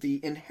Palazzo of the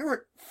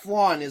inherent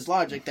flaw in his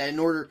logic that in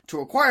order to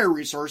acquire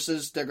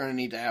resources, they're going to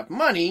need to have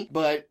money,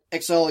 but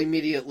Excel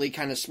immediately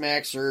kind of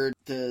smacks her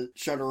to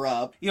shut her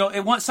up. You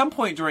know, at some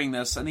point during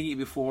this, I think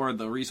before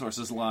the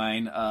resources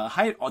line,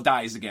 Hyatt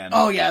dies again.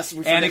 Oh, yes.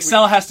 And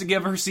Excel has to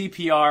give her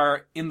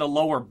CPR in the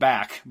lower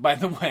back, by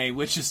the way,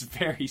 which is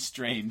very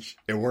strange.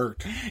 It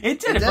worked. It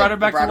did. It brought her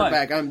back to life.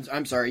 Back.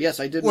 I'm sorry. Yes,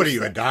 I did. What are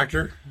you, a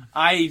doctor?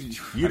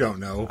 You don't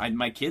know.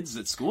 My kids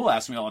at school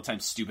ask me all the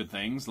time stupid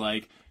things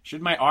like,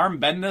 should my arm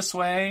bend this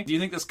way? Do you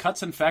think this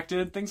cut's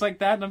infected? Things like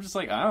that. And I'm just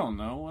like, I don't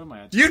know. What am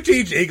I? You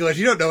teach English.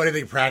 You don't know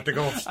anything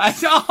practical. I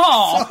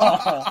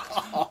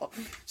don't.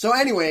 So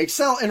anyway,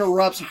 Excel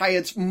interrupts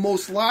Hyatt's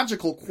most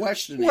logical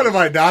questioning. What am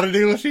I, not an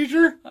English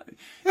teacher?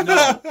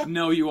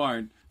 No, you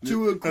aren't.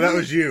 To agree. That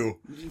was you.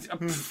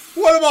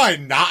 What am I,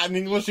 not an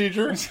English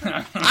teacher?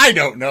 I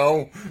don't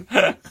know.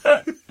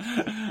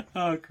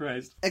 Oh,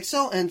 Christ.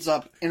 Excel ends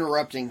up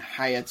interrupting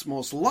Hyatt's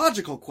most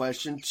logical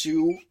question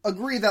to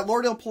agree that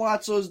Lord Il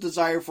Palazzo's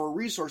desire for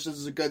resources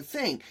is a good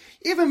thing,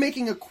 even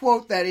making a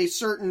quote that a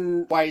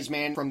certain wise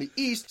man from the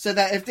East said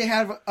that if they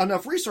have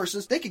enough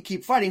resources, they could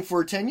keep fighting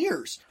for 10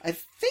 years. I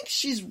think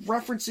she's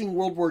referencing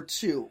World War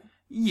II.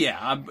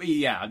 Yeah,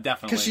 definitely.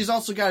 Because she's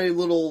also got a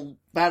little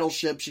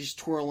battleship she's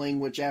twirling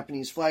with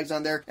Japanese flags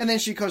on there. And then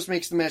she, of course,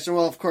 makes the mention,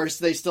 well, of course,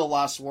 they still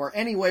lost war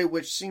anyway,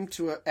 which seemed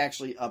to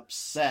actually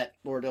upset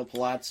Lord Il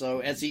Palazzo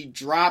as he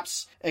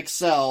drops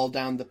Excel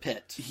down the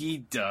pit. He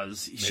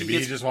does. Maybe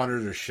he just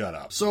wanted her to shut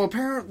up. So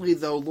apparently,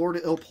 though, Lord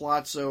Il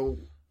Palazzo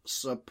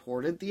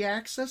supported the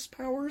Axis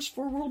powers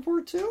for World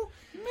War II?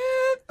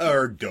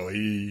 Or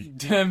doy.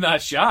 I'm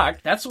not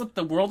shocked. That's what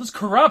the world is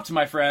corrupt,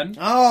 my friend.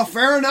 Oh,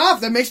 fair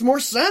enough. That makes more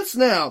sense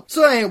now.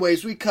 So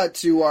anyways, we cut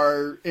to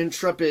our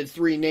intrepid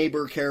three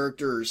neighbor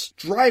characters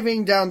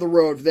driving down the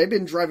road. They've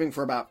been driving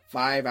for about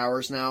 5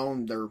 hours now,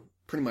 and they're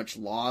pretty much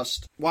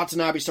lost.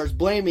 Watanabe starts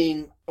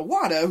blaming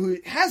Iwata, who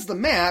has the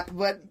map,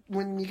 but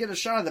when you get a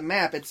shot of the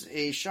map, it's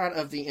a shot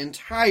of the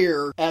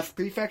entire F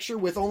prefecture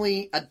with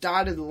only a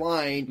dotted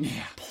line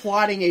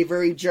plotting a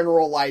very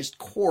generalized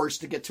course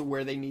to get to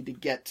where they need to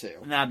get to.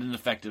 Not an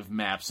effective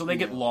map, so they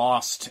get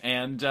lost,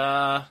 and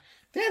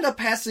they end up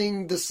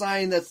passing the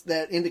sign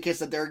that indicates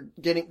that they're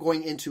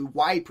going into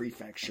Y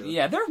prefecture.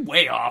 Yeah, they're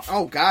way off.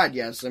 Oh god,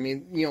 yes. I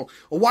mean,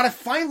 Iwata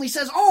finally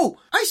says, "Oh,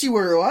 I see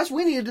where it was.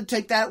 We needed to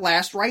take that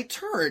last right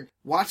turn."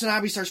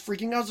 Watanabe starts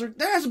freaking out.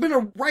 There hasn't been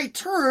a right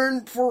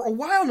turn for a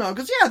while now.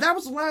 Because, yeah, that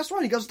was the last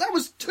one. He goes, that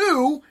was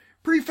 2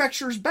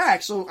 prefectures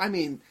back. So, I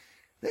mean,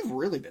 they've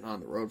really been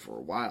on the road for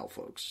a while,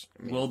 folks.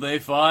 Will they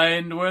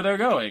find where they're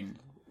going?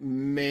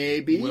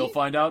 Maybe. We'll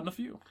find out in a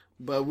few.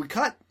 But we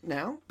cut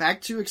now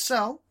back to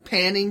Excel,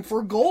 panning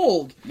for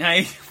gold.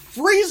 Nice.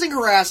 Freezing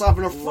her ass off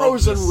in a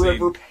frozen this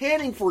river, scene.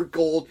 panning for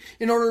gold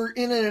in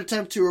an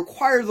attempt to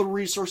acquire the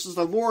resources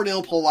that Lord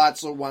Il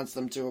Palazzo wants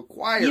them to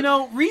acquire.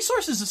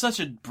 Resources is such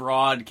a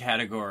broad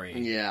category.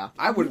 Yeah,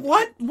 I would.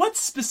 What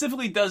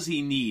specifically does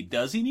he need?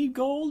 Does he need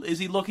gold? Is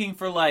he looking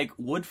for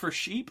wood for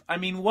sheep? I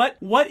mean, what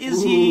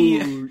is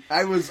he?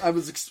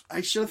 I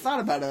should have thought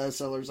about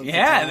sellers.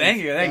 Yeah,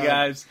 thank you,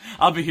 guys.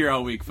 I'll be here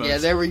all week, folks. Yeah,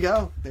 there we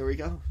go.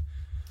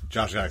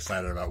 Josh got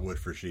excited about wood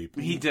for sheep.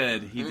 He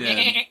did.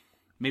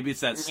 Maybe it's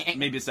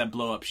that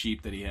blow up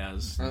sheep that he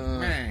has.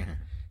 Hey,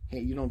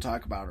 you don't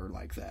talk about her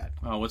like that.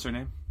 Oh, what's her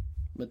name?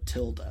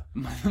 Matilda.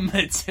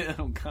 Matilda.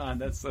 Oh God,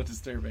 that's so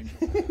disturbing.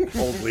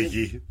 Old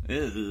leaky.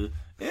 Ew.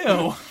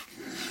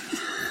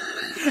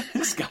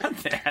 Who's got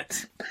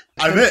that?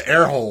 I meant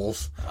air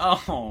holes.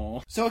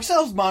 Oh. So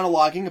Excel's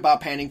monologuing about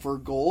panning for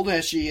gold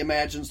as she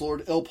imagines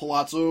Lord Il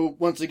Palazzo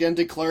once again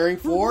declaring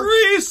for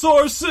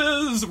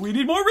resources. We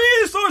need more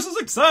resources,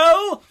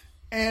 Excel.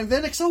 And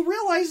then Excel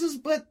realizes,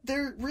 but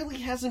there really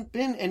hasn't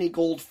been any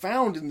gold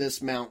found in this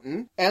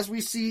mountain, as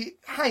we see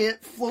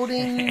Hyatt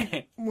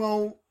floating,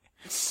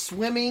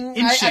 swimming.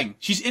 Inching.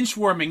 She's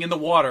inchworming in the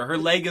water.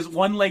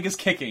 One leg is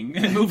kicking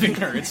and moving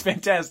her. It's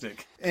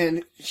fantastic.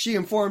 And she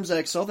informs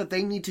Excel that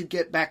they need to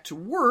get back to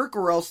work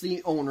or else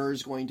the owner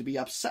is going to be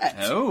upset.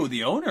 Oh,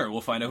 the owner. We'll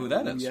find out who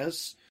that is.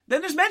 Yes.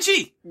 Then there's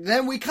Menchie.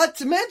 Then we cut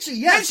to Menchie.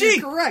 Yes, Menchie!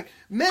 You're correct.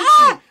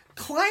 Menchie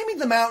climbing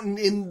the mountain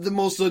in the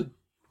most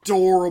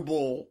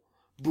adorable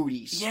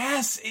booties.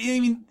 Yes. I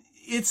mean,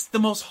 it's the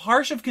most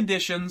harsh of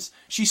conditions.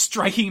 She's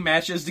striking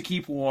matches to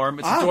keep warm.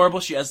 It's adorable.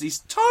 She has these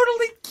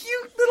totally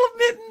cute little little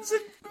mittens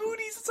and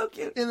booties. It's so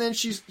cute. And then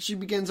she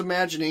begins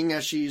imagining,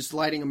 as she's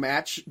lighting a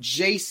match,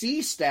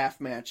 JC staff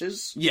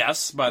matches.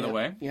 Yes, by the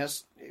way.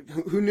 Yes.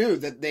 Who knew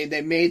that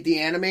they made the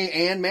anime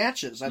and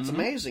matches? That's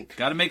amazing.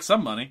 Gotta make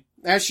some money.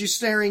 As she's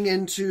staring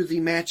into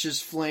the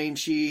match's flame,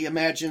 she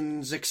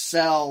imagines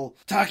Excel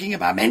talking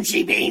about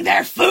Menchie being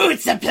their food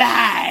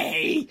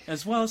supply.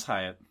 As well as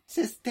Hyatt.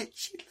 Says that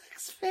she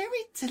looks very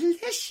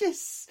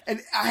delicious.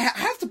 And I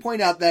have to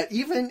point out that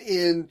even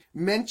in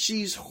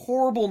Menchie's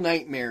horrible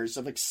nightmares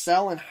of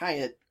Excel and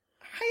Hyatt's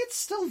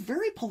still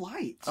very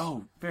polite.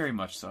 Oh, very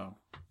much so.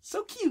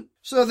 So cute.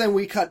 So then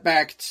we cut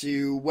back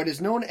to what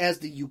is known as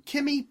the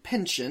Yukimi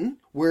Pension,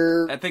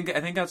 where... I think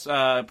that's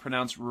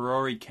pronounced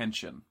Rurouni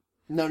Kenshin.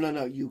 No.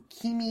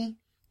 Yukimi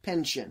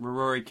Pension.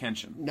 Rurouni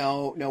Kenshin.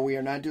 No, we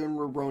are not doing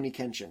Rurouni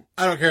Kenshin.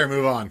 I don't care.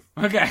 Move on.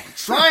 Okay.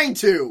 Trying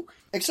to!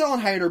 Excel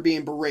and Hyatt are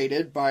being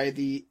berated by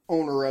the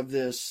owner of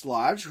this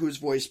lodge, who's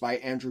voiced by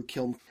Andrew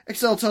Kilm.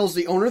 Excel tells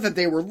the owner that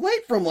they were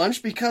late from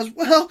lunch because,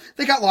 well,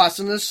 they got lost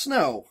in the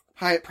snow.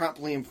 Hyatt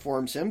promptly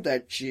informs him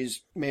that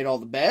she's made all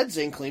the beds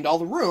and cleaned all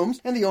the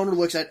rooms, and the owner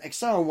looks at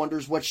Excel and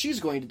wonders what she's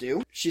going to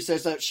do. She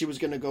says that she was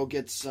going to go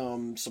get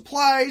some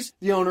supplies.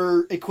 The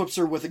owner equips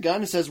her with a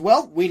gun and says,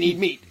 well, we need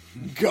meat.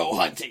 Go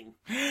hunting.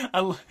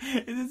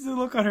 The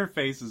look on her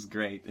face is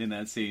great in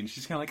that scene.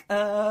 She's kind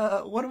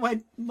of what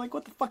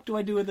the fuck do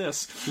I do with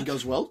this? He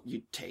goes, well,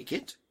 you take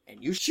it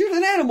and you shoot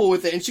an animal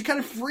with it. And she kind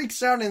of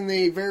freaks out in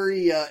the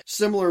very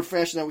similar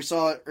fashion that we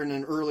saw in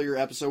an earlier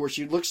episode where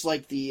she looks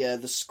like the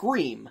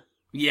Scream.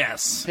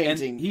 Yes.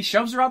 Painting. And he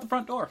shoves her out the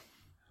front door.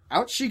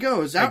 Out she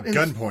goes. Out at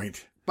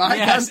gunpoint. By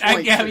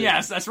gunpoint.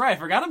 Yes, that's right. I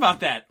forgot about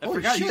that.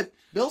 Shit.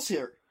 Bill's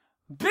here.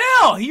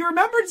 Bill! He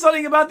remembered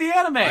something about the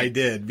anime! I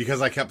did,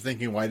 because I kept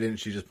thinking, why didn't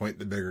she just point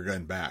the bigger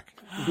gun back?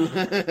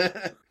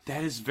 That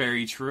is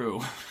very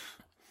true.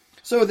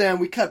 So then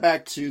we cut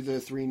back to the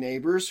three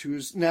neighbors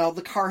whose now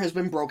the car has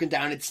been broken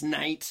down. It's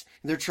night.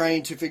 They're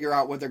trying to figure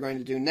out what they're going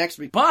to do next.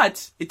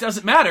 But it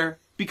doesn't matter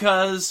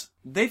because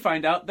they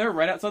find out they're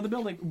right outside the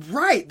building.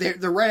 Right.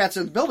 They're right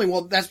outside the building.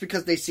 Well, that's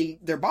because they see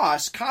their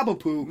boss,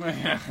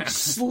 Kabapoo,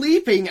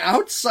 sleeping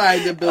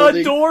outside the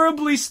building.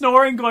 Adorably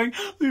snoring, going,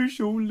 they're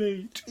so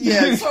late.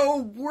 Yeah, so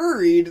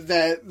worried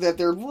that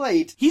they're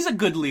late. He's a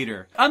good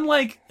leader.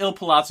 Unlike Il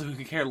Palazzo, who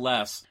could care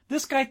less,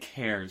 this guy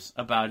cares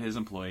about his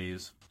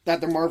employees.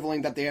 That they're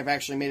marveling that they have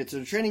actually made it to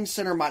the training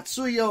center.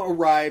 Matsuya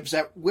arrives,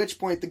 at which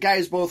point the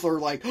guys both are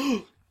like,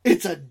 oh,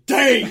 it's a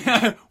dame!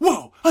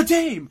 Whoa, a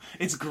dame!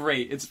 It's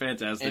great. It's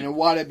fantastic. And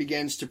Iwata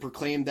begins to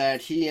proclaim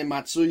that he and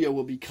Matsuya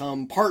will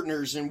become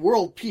partners in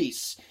world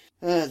peace.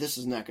 This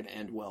is not going to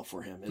end well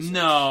for him, is it?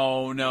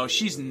 No,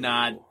 she's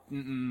not.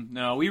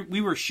 No,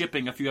 we were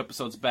shipping a few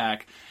episodes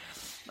back.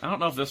 I don't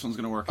know if this one's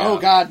going to work out. Oh,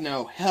 God,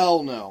 no.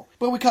 Hell no.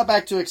 But we cut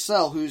back to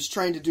Excel, who's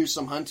trying to do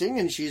some hunting,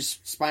 and she's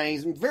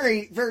spying some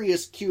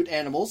various cute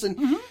animals,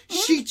 and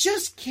she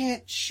just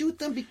can't shoot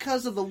them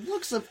because of the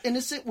looks of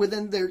innocent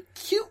within their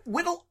cute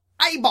little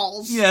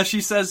eyeballs. Yeah,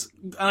 she says,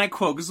 and I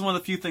quote, this is one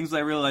of the few things I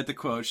really like to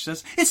quote, she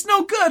says, it's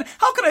no good!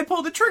 How can I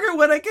pull the trigger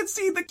when I can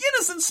see the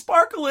innocent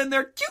sparkle in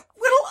their cute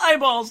little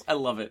eyeballs? I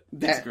love it.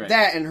 It's great.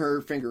 That and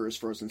her finger is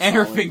frozen solid. And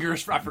her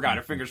fingers, I forgot,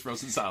 her finger's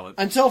frozen solid.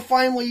 Until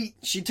finally,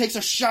 she takes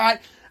a shot,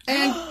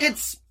 and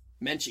it's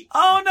Menchie.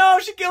 Oh no,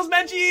 she kills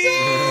Menchie!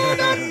 No,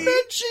 not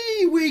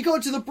Menchie! We go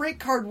to the break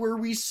card where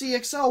we see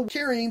Excel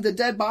carrying the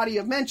dead body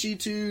of Menchie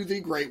to the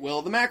Great Will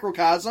of the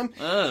Macrocosm,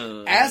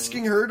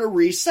 asking her to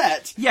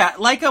reset. Yeah,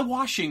 like a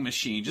washing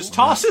machine. Just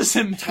tosses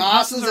him.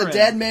 Tosses a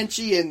dead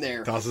Menchie in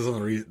there. Tosses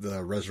on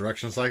the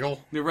resurrection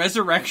cycle? The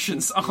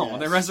resurrection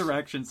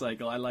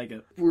cycle. I like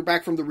it. We're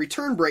back from the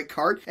return break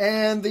card,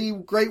 and the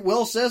Great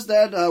Will says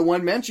that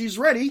when Menchie's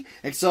ready,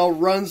 Excel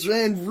runs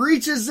in,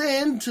 reaches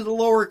in to the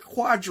lower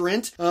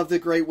quadrant of the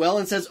Great Well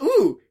and says,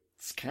 ooh,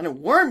 it's kind of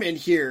warm in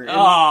here. And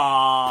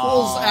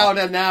pulls out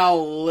a now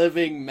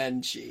living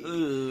Menchie.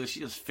 Ooh,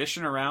 she was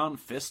fishing around,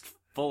 fist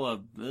full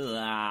of...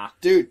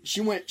 Dude, she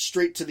went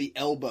straight to the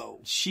elbow.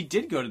 She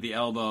did go to the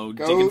elbow,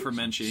 digging for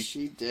Menchie.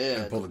 She did.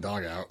 And pull the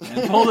dog out.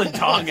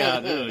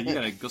 Ugh, you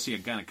gotta go see a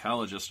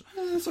gynecologist.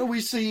 So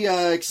we see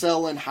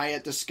Excel and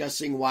Hyatt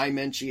discussing why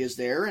Menchie is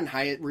there, and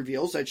Hyatt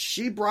reveals that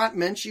she brought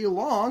Menchie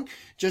along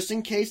just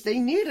in case they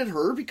needed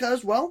her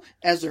because, well,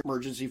 as an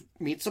emergency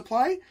meat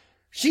supply,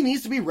 she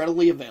needs to be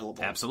readily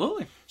available.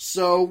 Absolutely.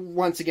 So,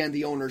 once again,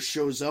 the owner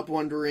shows up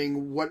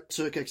wondering what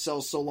took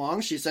Excel so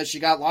long. She says she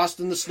got lost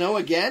in the snow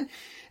again.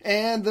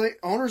 And the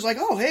owner's like,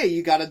 oh, hey,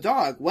 you got a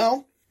dog.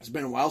 Well, it's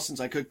been a while since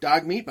I cooked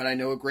dog meat, but I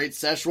know a great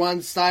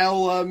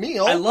Szechuan-style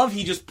meal. I love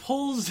he just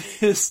pulls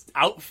his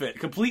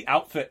complete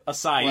outfit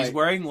aside. Right. He's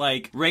wearing,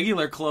 like,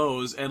 regular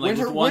clothes and, like,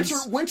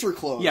 winter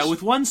clothes. Yeah,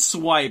 with one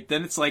swipe,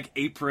 then it's, like,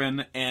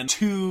 apron and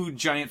two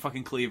giant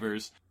fucking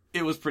cleavers.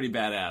 It was pretty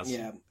badass.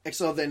 Yeah.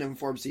 Excel then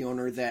informs the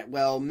owner that,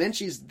 well,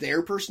 Menchie's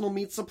their personal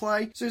meat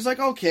supply. So he's like,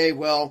 okay,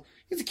 well,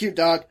 he's a cute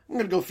dog. I'm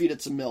going to go feed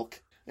it some milk.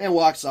 And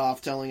walks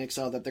off, telling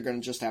Excel that they're going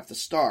to just have to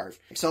starve.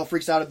 Excel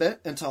freaks out a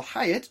bit until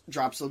Hyatt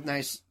drops a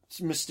nice,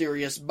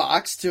 mysterious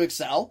box to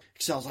Excel.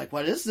 Excel's like,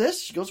 what is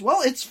this? She goes, well,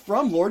 it's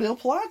from Lord Il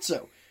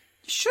Palazzo.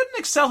 Shouldn't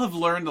Excel have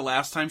learned the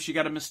last time she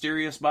got a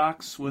mysterious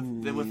box with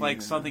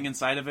like something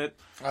inside of it?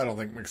 I don't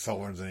think Excel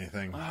learns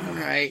anything.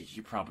 Right.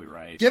 You're probably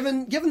right.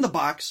 Given the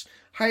box,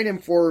 Hyatt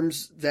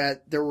informs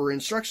that there were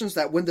instructions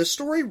that when the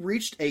story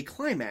reached a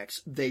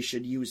climax, they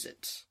should use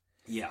it.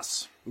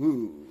 Yes.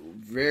 Ooh,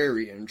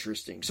 very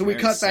interesting. So Very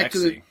we cut back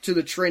sexy. to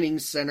the training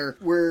center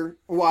where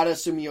Wada,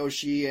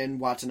 Sumiyoshi, and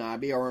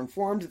Watanabe are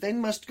informed that they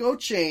must go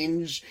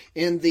change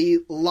in the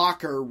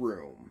locker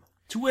room.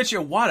 To which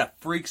Iwata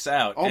freaks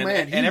out. Oh, and,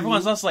 man, And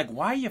everyone's else like,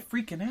 why are you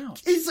freaking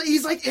out?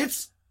 He's like,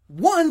 it's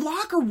one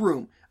locker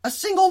room. A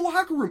single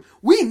locker room.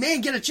 We may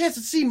get a chance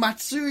to see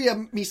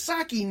Matsuya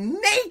Misaki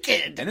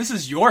naked. And this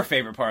is your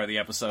favorite part of the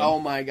episode. Oh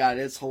my god,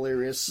 it's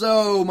hilarious.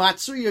 So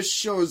Matsuya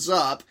shows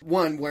up,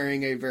 one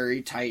wearing a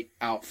very tight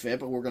outfit,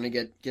 but we're going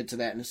to get to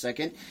that in a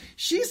second.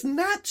 She's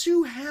not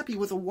too happy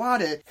with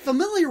Iwata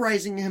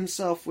familiarizing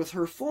himself with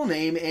her full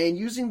name and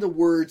using the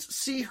words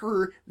 "see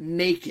her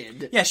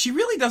naked." Yeah, she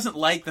really doesn't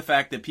like the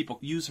fact that people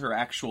use her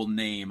actual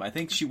name. I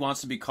think she wants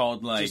to be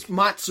called like Just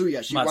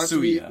Matsuya. She wants to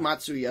be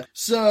Matsuya.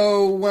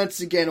 So once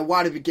again,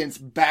 Iwata begins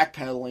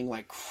backpedaling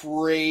like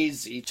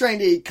crazy, trying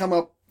to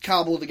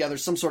cobble together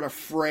some sort of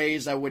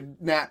phrase that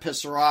would not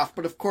piss her off.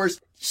 But of course,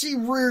 she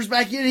rears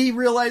back in. He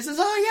realizes,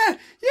 oh yeah,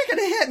 you're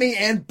gonna hit me,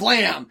 and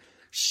blam!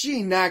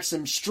 She knocks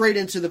him straight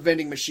into the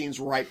vending machines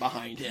right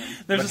behind him.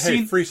 There's But a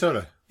scene. free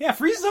soda. Yeah,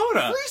 free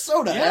soda. Free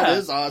soda. Yeah, That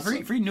is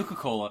awesome. Free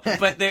Nuka-Cola.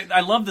 But I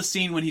love the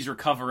scene when he's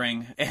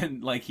recovering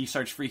and like he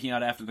starts freaking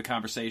out after the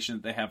conversation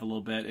that they have a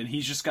little bit, and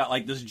he's just got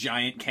like this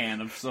giant can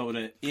of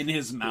soda in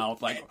his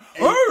mouth, like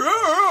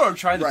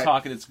trying to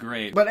talk, and it's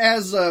great. But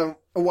as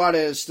Iwata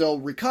is still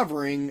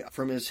recovering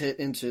from his hit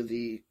into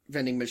the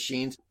vending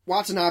machines,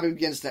 Watanabe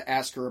begins to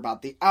ask her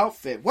about the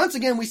outfit. Once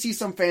again, we see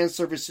some fan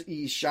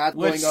service-y shot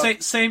Which going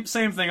up. same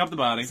thing up the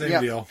body.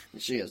 Same deal.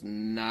 She is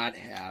not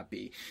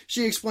happy.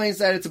 She explains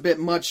that it's a bit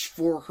much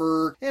for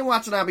her, and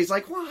Watanabe's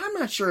like, well, I'm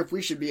not sure if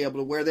we should be able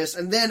to wear this.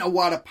 And then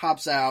Iwata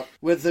pops out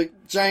with a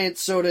giant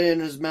soda in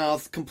his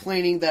mouth,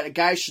 complaining that a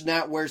guy should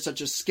not wear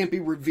such a skimpy,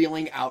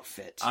 revealing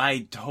outfit.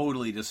 I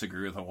totally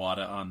disagree with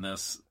Iwata on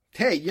this.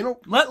 Hey, you know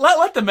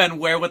Let the men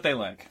wear what they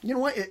like.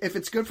 what? If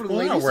it's good for the Well,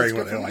 they're ladies, not wearing it's good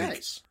what for they the like.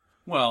 guys.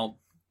 Well,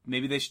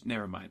 maybe they should.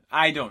 Never mind.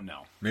 I don't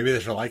know. Maybe they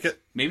should like it.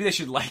 Maybe they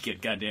should like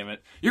it, goddammit.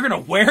 You're gonna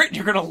wear it and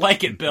you're gonna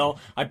like it, Bill.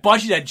 I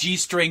bought you that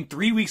G-string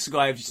 3 weeks ago.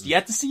 I've just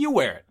yet to see you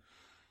wear it.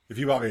 If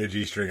you bought me a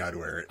G-string, I'd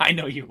wear it. I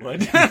know you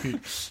would.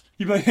 You'd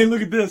be like, hey,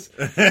 look at this.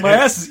 My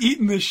ass is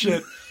eating this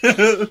shit.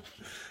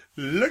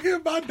 Look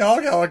at my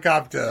dog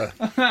helicopter.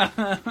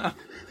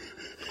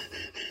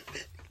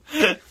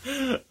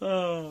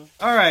 All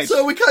right.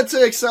 So we cut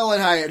to Excel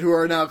and Hyatt, who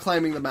are now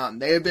climbing the mountain.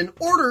 They have been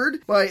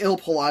ordered by Il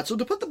Palazzo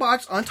to put the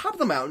box on top of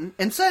the mountain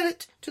and set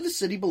it to the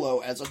city below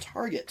as a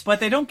target. But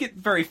they don't get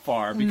very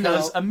far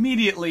because No.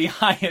 immediately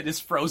Hyatt is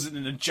frozen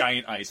in a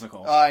giant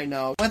icicle. I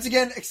know. Once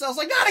again, Excel's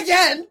like, not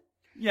again!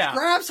 yeah.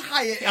 Grabs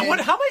Hyatt. How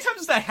many times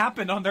has that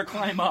happened on their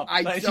climb up?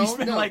 I Like, don't He's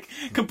been know. like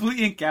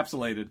completely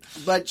encapsulated.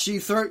 But she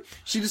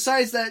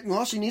decides that,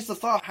 well, she needs to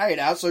thaw Hyatt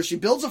out, so she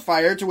builds a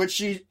fire, to which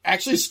she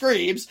actually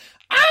screams,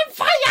 "I'm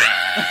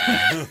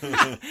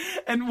fire!"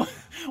 And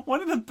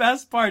one of the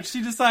best parts,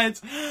 she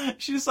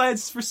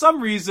decides for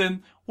some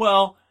reason,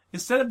 well,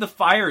 instead of the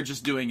fire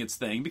just doing its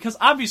thing, because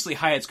obviously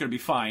Hyatt's going to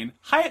be fine,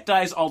 Hyatt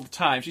dies all the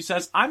time. She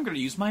says, I'm going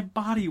to use my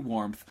body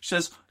warmth. She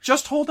says,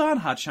 just hold on,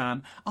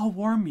 Hachan. I'll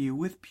warm you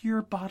with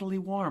pure bodily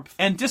warmth.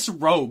 And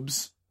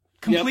disrobes,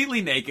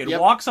 completely naked,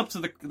 Yep. walks up to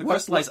the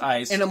crystallized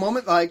ice. In a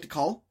moment I like to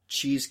call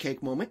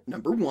cheesecake moment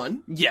number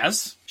 1.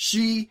 Yes.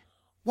 She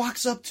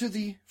walks up to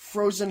the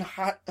frozen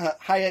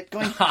Hyatt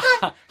going,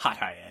 Hot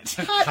Hyatt.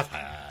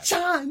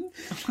 John!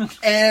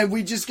 And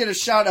we just get a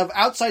shot of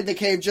outside the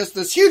cave, just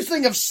this huge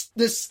thing of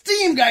this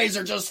steam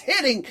geyser just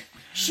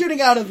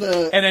shooting out of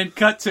the... And then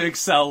cut to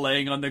Excel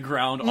laying on the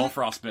ground, all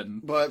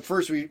frostbitten. But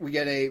first we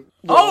get a...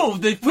 The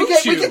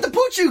Poochu! We get the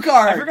Poochu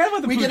card! I forgot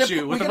about the we Poochu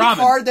get with we the get ramen. a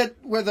card that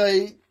with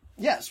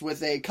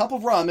a cup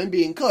of ramen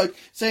being cooked,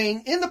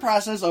 saying, in the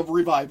process of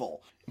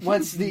revival.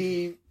 Once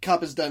the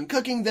cup is done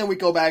cooking, then we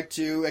go back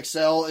to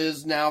Excel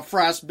is now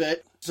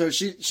frostbit. So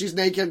she's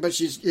naked, but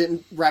she's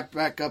getting wrapped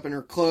back up in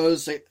her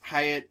clothes.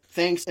 Hyatt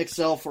thanks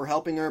Excel for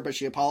helping her, but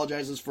she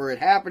apologizes for it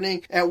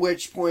happening. At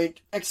which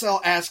point, Excel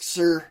asks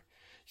her,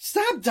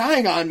 stop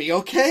dying on me,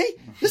 okay?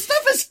 This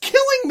stuff is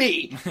killing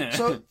me!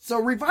 So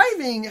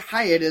reviving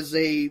Hyatt is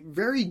a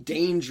very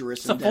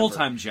dangerous endeavor. It's a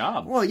full-time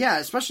job. Well, yeah,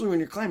 especially when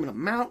you're climbing a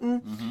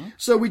mountain. Mm-hmm.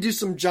 So we do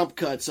some jump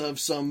cuts of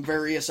some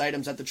various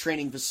items at the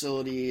training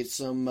facility,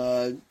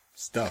 some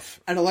Stuff.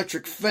 an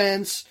electric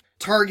fence,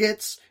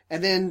 targets,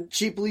 and then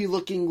cheaply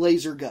looking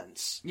laser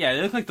guns. Yeah,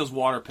 they look like those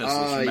water pistols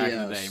from back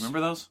in the yes. day. Remember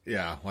those?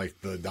 Yeah, like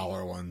the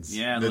 $1 ones.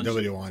 Yeah, that those-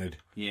 nobody wanted.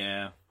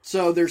 Yeah.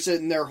 So they're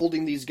sitting there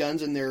holding these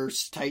guns in their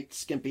tight,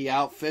 skimpy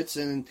outfits,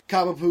 and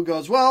Kabapu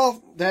goes,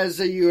 well, as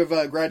you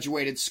have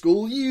graduated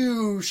school,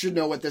 you should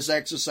know what this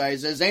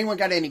exercise is. Anyone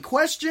got any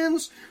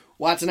questions?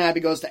 Watanabe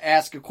goes to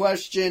ask a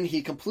question.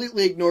 He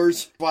completely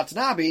ignores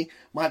Watanabe.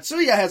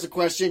 Matsuya has a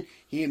question.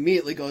 He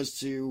immediately goes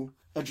to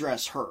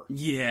address her.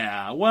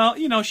 Yeah, well,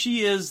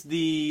 she is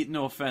the,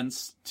 no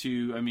offense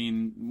to,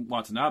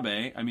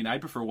 Watanabe. I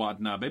prefer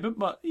Watanabe,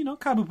 but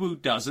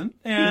Kabubu doesn't.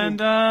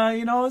 And,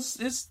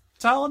 it's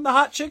telling the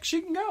hot chick she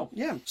can go.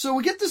 Yeah. So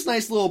we get this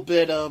nice little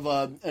bit of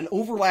an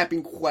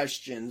overlapping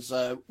questions.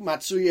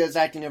 Matsuya is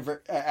asking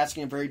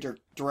a very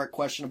direct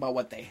question about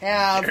what they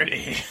have.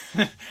 Dirty.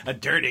 A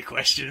dirty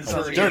question.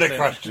 Dirty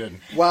question.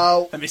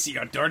 Well, let me see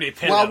your dirty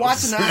pillows. Well,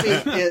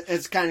 Watanabe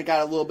has kind of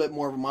got a little bit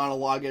more of a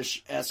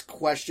monologue-ish-esque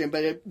question,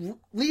 but it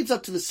leads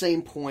up to the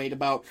same point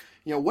about,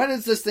 what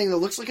is this thing that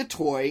looks like a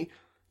toy?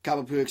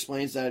 Kabupu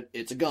explains that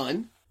it's a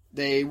gun.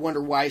 They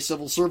wonder why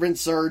civil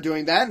servants are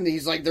doing that, and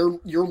he's like, they're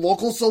your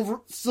local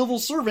civil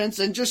servants,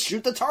 and just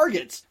shoot the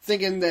targets.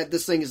 Thinking that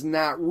this thing is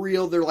not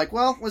real, they're like,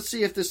 well, let's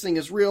see if this thing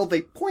is real. They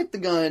point the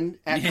gun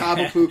at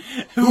Kabupu,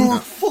 who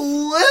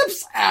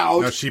flips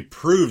out. No, she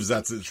proves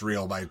that it's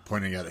real by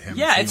pointing at him.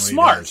 Yeah, it's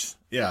smart.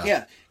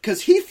 Yeah,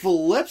 because he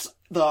flips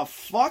the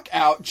fuck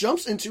out,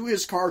 jumps into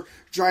his car,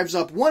 drives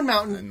up one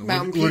mountain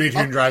peak. Looney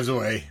Tune drives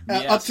away.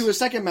 Up to a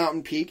second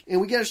mountain peak, and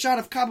we get a shot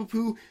of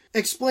Kabupu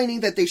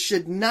explaining that they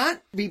should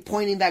not be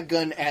pointing that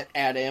gun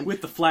at him.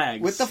 With the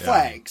flags. With the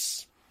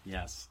flags.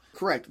 Yes.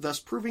 Correct, thus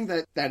proving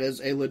that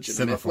is a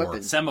legitimate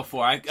weapon.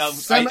 Semaphore. I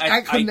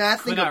could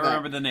not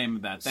remember the name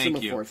of that.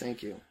 Thank you.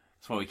 Thank you.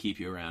 That's why we keep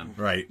you around.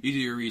 Right. You do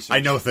your research. I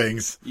know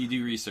things. You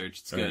do research.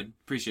 It's good. Right.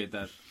 Appreciate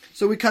that.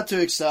 So we cut to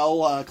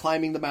Excel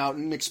climbing the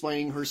mountain,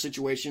 explaining her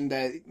situation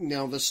that,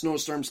 the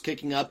snowstorm's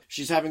kicking up.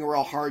 She's having a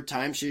real hard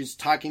time. She's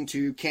talking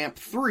to Camp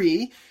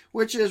 3,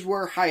 which is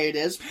where Hyatt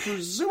is,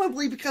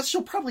 presumably because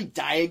she'll probably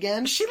die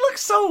again. She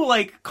looks so,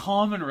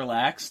 calm and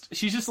relaxed.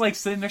 She's just,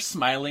 sitting there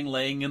smiling,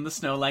 laying in the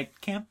snow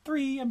like, Camp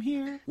 3, I'm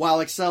here.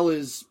 While Excel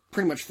is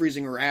pretty much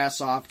freezing her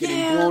ass off,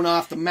 getting blown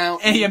off the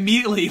mountain. And he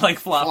immediately,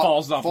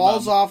 falls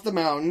off the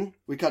mountain.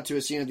 We cut to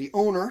a scene of the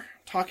owner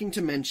talking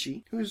to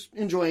Menchi, who's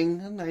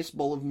enjoying a nice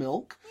bowl of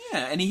milk.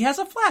 Yeah, and he has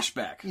a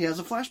flashback.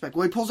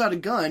 Well, he pulls out a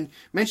gun.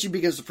 Menchi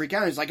begins to freak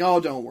out. He's like,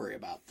 oh, don't worry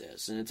about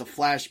this. And it's a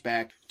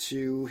flashback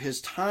to his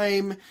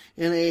time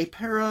in a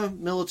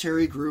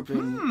paramilitary group.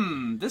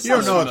 This you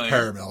don't know it's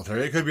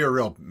paramilitary. It could be a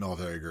real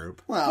military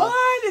group. Well,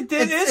 what? It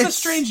is a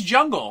strange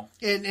jungle.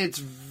 And it's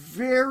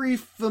very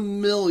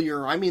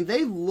familiar.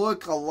 They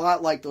look a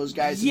lot like those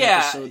guys in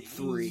episode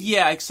 3.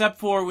 Yeah, except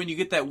for when you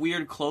get that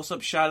weird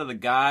close-up shot of the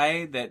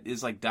guy that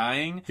is,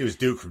 dying. He was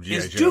Duke from G.I.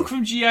 Joe. It's Duke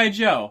from G.I.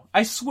 Joe.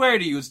 I swear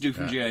to you it's Duke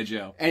from G.I.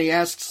 Joe. And he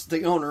asks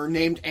the owner,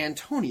 named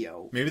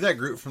Antonio. Maybe that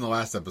group from the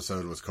last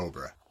episode was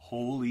Cobra.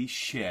 Holy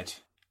shit.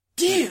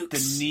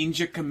 Dukes! The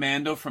Ninja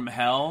Commando from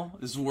Hell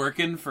is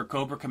working for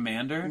Cobra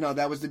Commander? No,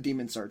 that was the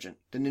Demon Sergeant.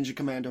 The Ninja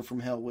Commando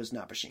from Hell was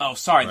Nabashin. Oh,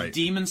 sorry. Right.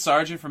 The Demon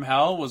Sergeant from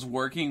Hell was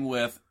working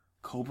with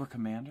Cobra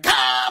Commander?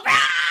 Cobra!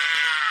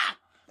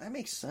 That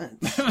makes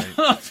sense.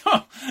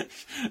 Right.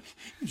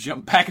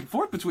 Jump back and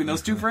forth between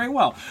those two very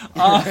well.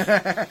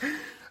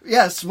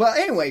 Yes, well,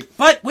 anyway.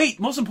 But, wait,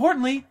 most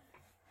importantly,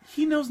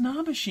 he knows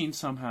Nabashin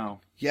somehow.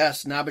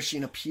 Yes,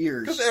 Nabashin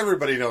appears. Because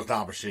everybody knows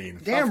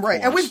Nabashin. Damn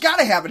right. And we've got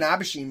to have a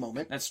Nabashin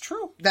moment. That's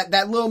true.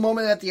 That little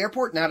moment at the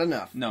airport, not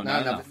enough. No,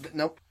 not enough.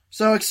 Nope.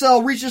 So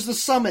Excel reaches the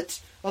summit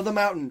of the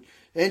mountain.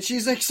 And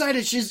she's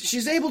excited.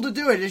 She's able to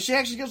do it, and she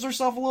actually gives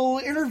herself a little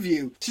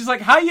interview. She's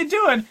like, "How you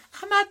doing?"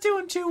 "I'm not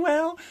doing too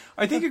well."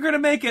 "I think you're going to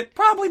make it."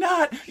 "Probably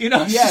not."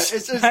 Yeah,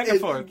 it's back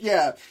and forth.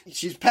 Yeah,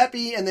 she's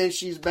peppy, and then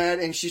she's bad,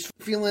 and she's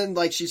feeling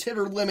like she's hit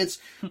her limits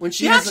when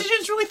she. The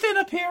oxygen's really thin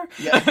up here.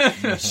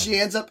 Yeah, she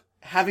ends up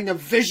having a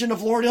vision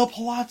of Lord El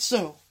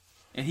Palazzo,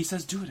 and he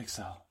says, "Do it,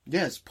 Excel."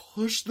 Yes,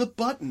 push the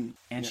button,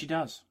 and she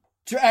does.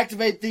 To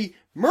activate the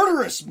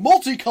murderous,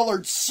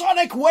 multicolored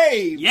sonic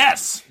wave.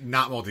 Yes,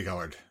 not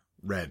multicolored.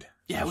 Red.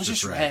 Yeah, it was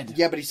just red.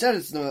 Yeah, but he said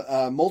it's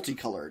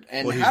multicolored.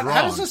 And how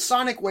does a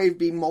sonic wave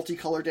be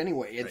multicolored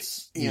anyway?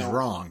 It's he's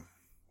wrong.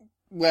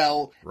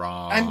 Well,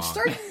 wrong. I'm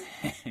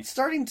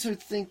starting to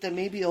think that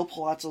maybe El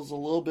Palazzo's a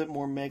little bit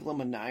more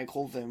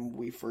megalomaniacal than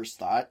we first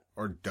thought.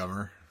 Or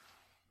dumber.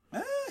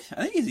 I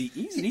think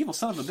he's an evil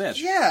son of a bitch.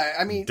 Yeah,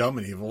 I mean... Dumb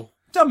and evil.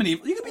 Dumb and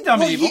evil. You can be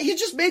dumb and evil. He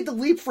just made the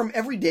leap from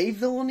everyday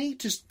villainy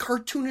to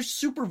cartoonish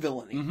super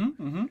villainy.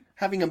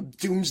 Having a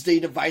doomsday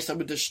device that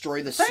would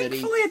destroy the city.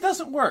 Thankfully, it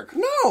doesn't work.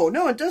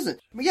 No, it doesn't.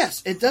 But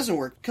yes, it doesn't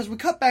work. Because we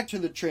cut back to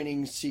the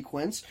training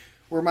sequence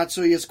where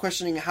Matsuya is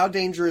questioning how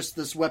dangerous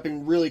this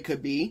weapon really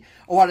could be.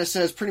 Owada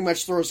says pretty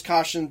much throws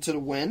caution to the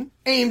wind.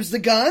 Aims the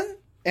gun.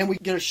 And we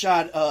get a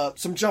shot of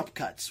some jump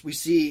cuts. We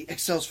see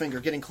Excel's finger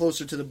getting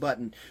closer to the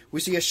button. We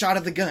see a shot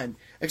of the gun.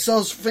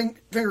 Excel's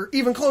finger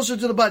even closer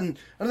to the button.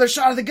 Another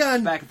shot of the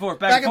gun. Back and forth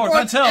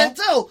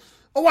until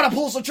Owada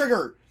pulls the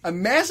trigger. A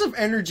massive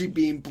energy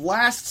beam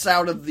blasts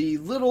out of the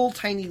little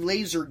tiny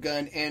laser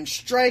gun and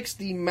strikes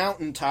the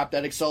mountaintop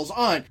that Excel's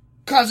on,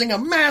 causing a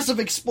massive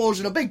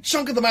explosion. A big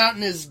chunk of the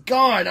mountain is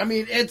gone. I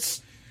mean,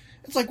 it's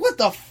like, what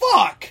the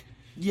fuck?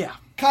 Yeah.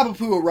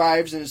 Kabupu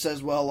arrives and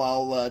says, well,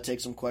 I'll take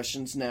some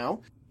questions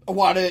now.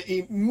 Iwata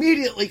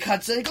immediately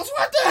cuts in and goes,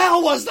 "What the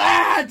hell was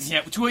that?"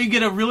 Yeah, to where you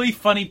get a really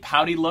funny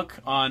pouty look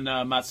on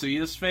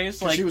Matsuya's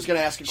face. Like she was going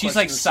to ask a she's question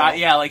like,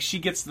 herself. like she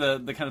gets the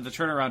kind of the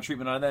turnaround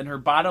treatment on that, and her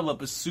bottom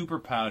lip is super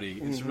pouty.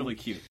 It's really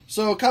cute.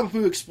 So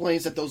Kabapu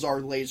explains that those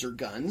are laser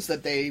guns,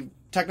 that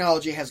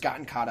technology has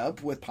gotten caught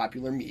up with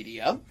popular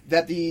media,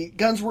 that the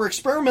guns were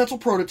experimental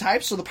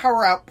prototypes, so the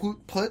power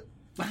output...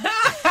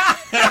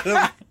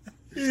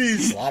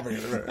 He's slobbering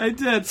it around. I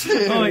did.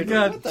 Oh my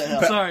god. What the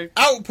hell? Sorry.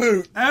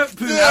 Output!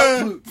 Output.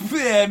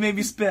 Yeah, it made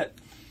me spit.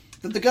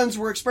 That the guns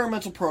were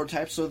experimental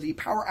prototypes, so the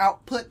power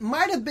output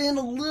might have been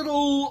a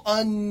little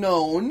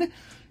unknown.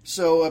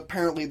 So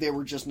apparently they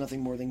were just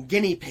nothing more than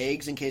guinea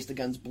pigs in case the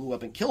guns blew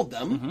up and killed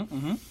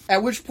them.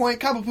 At which point,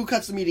 Kabapu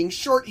cuts the meeting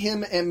short.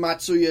 Him and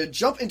Matsuya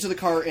jump into the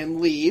car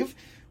and leave,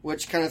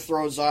 which kind of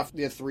throws off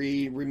the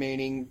 3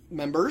 remaining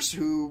members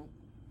who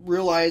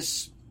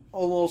realize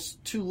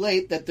almost too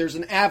late that there's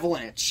an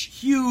avalanche.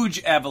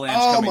 Huge avalanche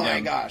coming down. Oh my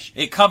gosh.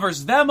 It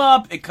covers them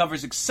up. It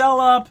covers Excel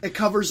up. It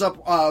covers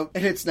up, it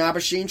hits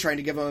Nabashin trying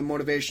to give him a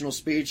motivational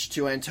speech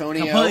to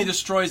Antonio. Completely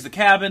destroys the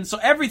cabin. So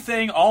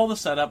everything, all the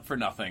setup for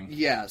nothing.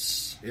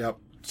 Yes. Yep.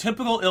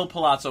 Typical Il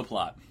Palazzo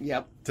plot.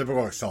 Yep.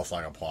 Typical Excel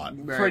Saga plot.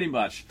 Right. Pretty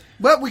much.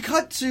 But we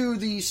cut to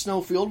the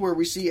snowfield where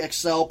we see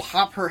Excel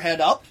pop her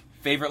head up.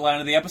 Favorite line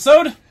of the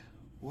episode?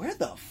 Where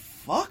the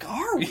fuck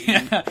are we?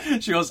 Yeah.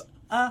 She goes,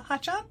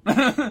 Hachan?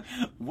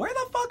 Where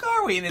the fuck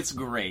are we? And it's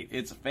great.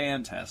 It's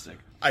fantastic.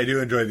 I do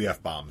enjoy the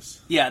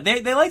F-bombs. Yeah,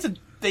 they like to...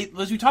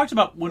 as we talked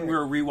about when we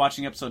were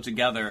rewatching episode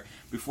together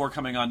before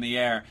coming on the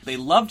air, they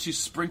love to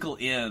sprinkle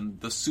in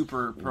the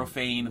super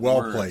profane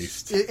words.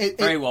 Placed.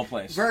 Very well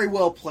placed. Very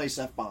well placed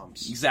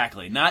F-bombs.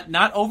 Exactly. Not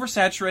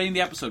oversaturating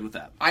the episode with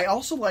that. I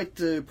also like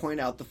to point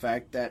out the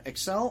fact that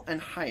Excel and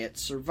Hyatt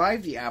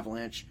survived the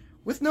avalanche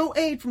with no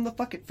aid from the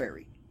Fucket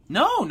Fairy.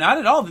 No, not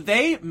at all.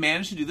 They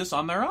managed to do this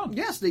on their own.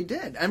 Yes, they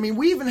did. I mean,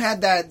 we even had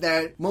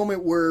that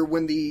moment where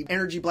when the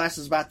energy blast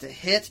is about to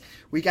hit,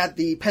 we got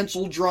the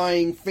pencil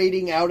drawing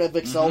fading out of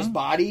Excel's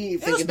body,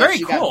 thinking that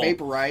she got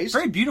vaporized.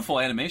 Very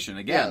beautiful animation,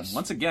 again. Yes.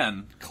 Once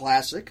again.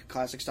 Classic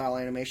style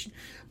animation.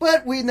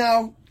 But we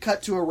now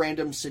cut to a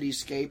random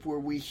cityscape where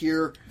we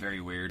hear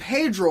Very weird.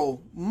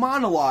 Pedro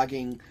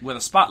monologuing. With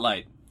a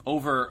spotlight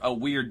over a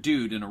weird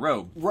dude in a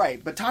robe.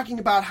 Right, but talking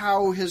about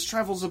how his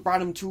travels have brought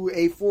him to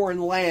a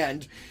foreign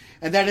land,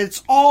 and that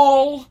it's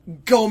all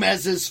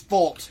Gomez's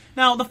fault.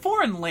 Now, the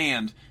foreign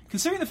land,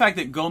 considering the fact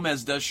that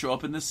Gomez does show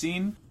up in this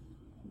scene,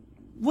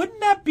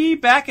 wouldn't that be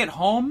back at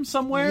home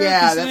somewhere?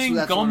 Yeah, considering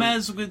that's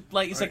Gomez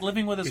he's like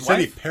living with his He wife. said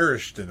he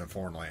perished in a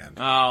foreign land.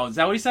 Oh, is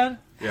that what he said?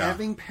 Yeah.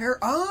 Having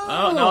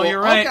Oh, no, you're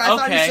right. Okay, I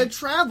thought Okay. you said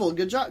travel.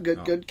 Good job.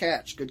 Good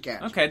catch. Good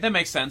catch. Okay, that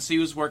makes sense. He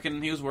was working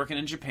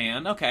in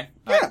Japan. Okay.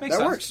 Yeah, makes that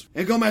sense. works.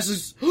 And Gomez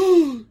is,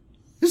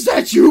 is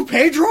that you,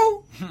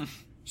 Pedro?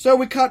 So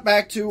we cut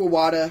back to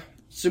Iwata,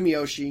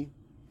 Sumiyoshi,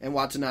 and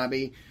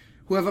Watanabe,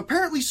 who have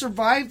apparently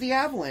survived the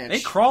avalanche. They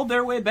crawled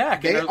their way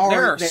back.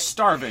 They're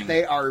starving.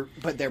 They are,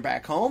 but they're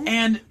back home.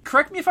 And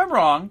correct me if I'm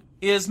wrong,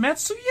 is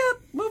Matsuya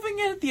moving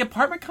in at the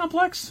apartment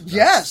complex?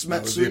 Yes,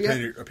 That was the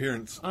Matsuya.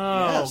 appearance. Oh,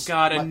 Yes.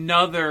 God,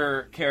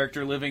 another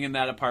character living in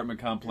that apartment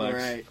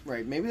complex.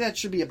 Right. Maybe that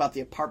should be about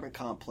the apartment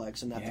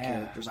complex and not the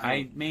characters.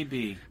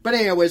 Maybe. But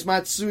anyways,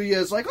 Matsuya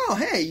is like, oh,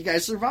 hey, you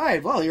guys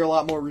survived. Well, you're a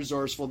lot more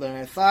resourceful than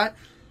I thought.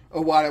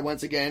 Iwata,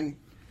 once again,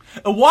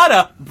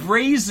 Iwata,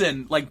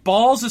 brazen, like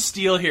balls of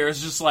steel here,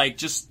 is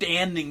just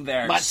standing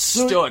there,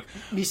 stoic.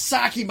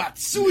 Misaki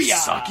Matsuya.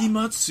 Misaki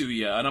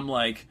Matsuya. And I'm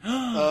like,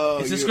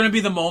 is this going to be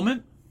the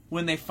moment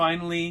when they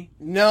finally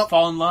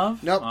fall in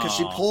love? Nope, because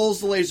she pulls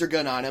the laser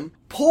gun on him,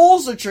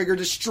 pulls the trigger,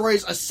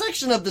 destroys a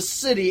section of the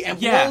city, and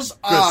blows Good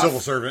off. civil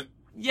servant.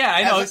 Yeah,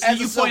 I know. As a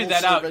You civil pointed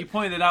that out. servant. You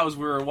pointed that out as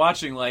we were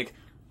watching, like,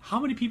 how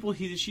many people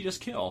did she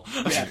just kill?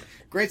 Yeah.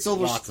 Great civil,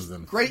 Lots of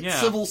them. Great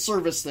civil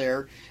service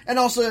there, and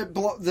also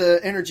the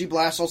energy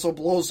blast also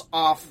blows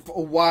off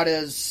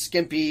Iwata's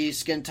skimpy,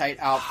 skin tight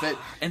outfit,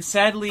 And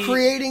sadly,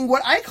 creating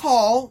what I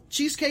call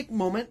cheesecake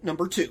moment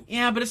number 2.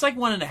 yeah, but it's like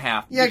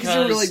 1.5. Yeah, because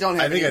you really don't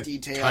I have think any a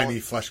detail. tiny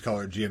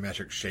flesh-colored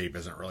geometric shape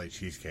isn't really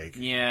cheesecake.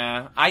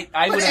 Yeah, I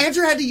But would.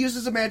 Andrew had to use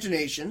his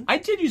imagination. I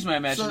did use my So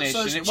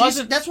imagination. It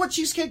wasn't. That's what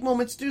cheesecake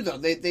moments do, though.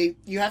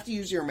 You have to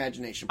use your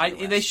imagination. For the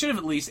rest. They should have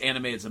at least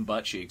animated some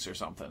butt cheeks or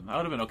something. I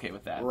would have been okay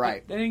with that.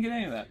 Right. But they didn't get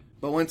any of that.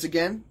 But once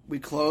again, we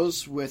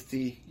close with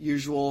the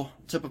usual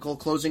typical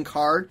closing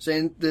card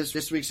saying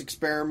this week's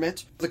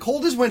experiment. The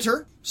cold is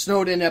winter,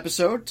 snowed in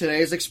episode.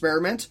 Today's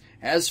experiment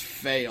has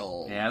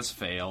failed. It has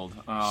failed.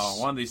 Oh,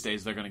 one of these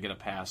days they're going to get a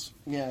pass.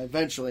 Yeah,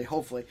 eventually,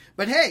 hopefully.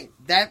 But hey,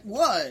 that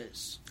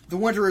was the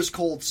winter is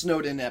cold,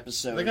 snowed in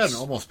episode. They got an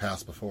almost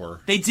pass before.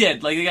 They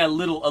did. Like, they got a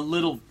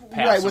little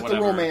pass. Right, or with the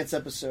whatever. romance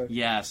episode.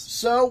 Yes.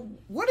 So,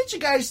 what did you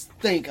guys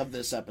think of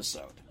this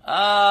episode?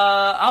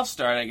 I'll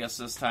start, I guess,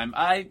 this time.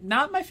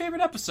 Not my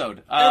favorite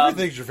episode.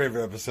 Everything's your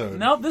favorite episode.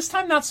 No, this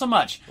time not so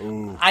much.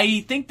 Ooh.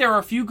 I think there are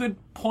a few good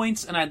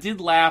points, and I did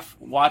laugh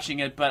watching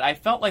it, but I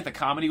felt like the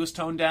comedy was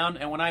toned down,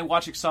 and when I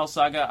watch Excel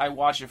Saga, I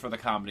watch it for the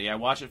comedy. I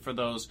watch it for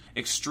those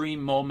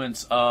extreme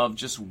moments of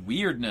just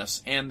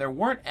weirdness, and there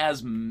weren't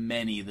as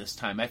many this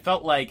time. I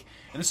felt like,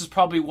 and this is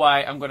probably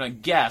why I'm going to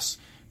guess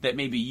that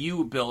maybe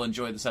you, Bill,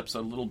 enjoyed this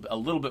episode a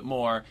little bit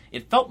more.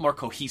 It felt more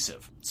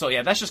cohesive. So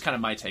yeah, that's just kind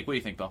of my take. What do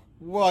you think, Bill?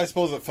 Well, I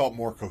suppose it felt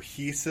more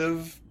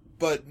cohesive,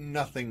 but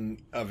nothing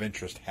of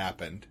interest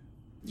happened.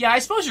 Yeah, I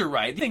suppose you're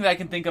right. The thing that I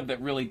can think of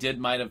that really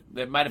might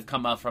have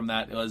come out from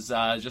that was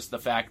just the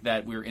fact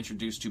that we were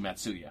introduced to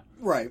Matsuya.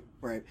 Right.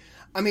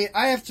 I mean,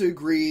 I have to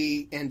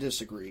agree and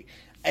disagree.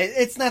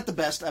 It's not the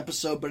best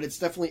episode, but it's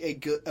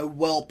definitely a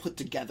well put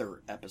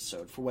together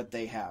episode for what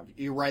they have.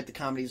 You're right, the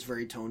comedy is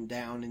very toned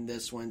down in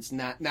this one. It's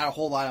not a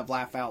whole lot of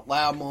laugh out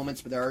loud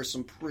moments, but there are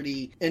some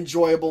pretty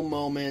enjoyable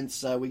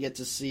moments. We get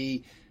to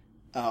see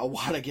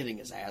Iwata getting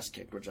his ass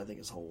kicked, which I think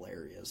is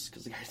hilarious,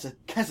 because the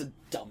guy's a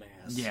dumbass.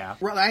 Yeah.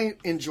 What I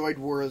enjoyed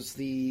was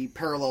the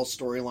parallel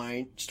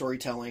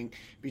storytelling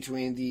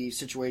between the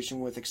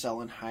situation with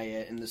Excel and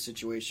Hyatt and the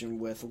situation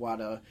with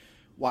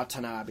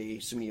Watanabe,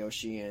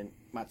 Sumiyoshi, and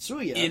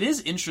Matsuya. It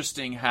is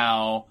interesting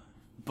how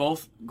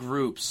both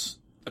groups,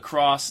 the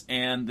Cross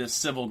and this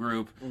civil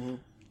group,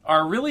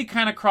 are really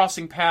kind of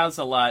crossing paths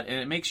a lot, and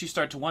it makes you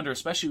start to wonder,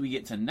 especially when we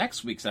get to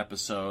next week's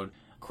episode,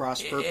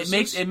 cross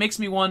purposes. It makes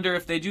me wonder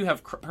if they do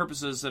have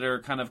purposes that are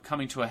kind of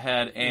coming to a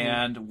head,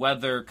 and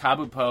whether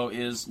Kabupo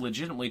is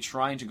legitimately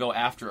trying to go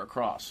after a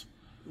Cross.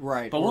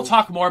 Right. But we'll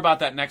talk more about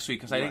that next week,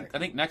 because I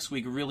think next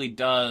week really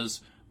does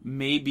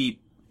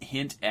maybe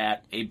hint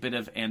at a bit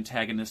of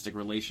antagonistic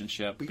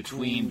relationship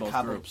between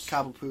both groups.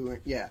 Kabupo,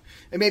 yeah.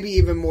 And maybe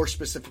even more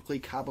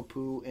specifically,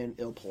 Kabupo and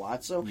Il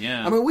Palazzo.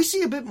 Yeah. I mean, we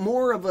see a bit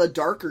more of a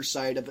darker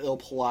side of Il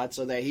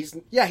Palazzo, that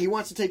he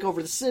wants to take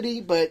over the city,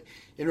 but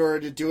in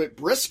order to do it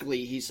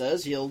briskly, he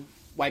says, he'll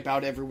wipe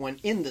out everyone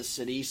in the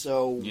city.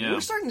 So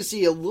we're starting to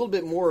see a little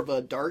bit more of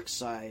a dark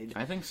side.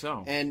 I think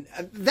so. And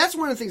that's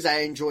one of the things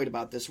I enjoyed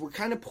about this. We're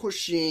kind of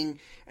pushing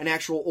an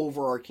actual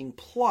overarching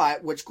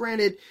plot, which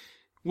granted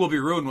will be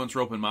ruined once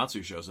Ropponmatsu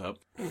Matsu shows up.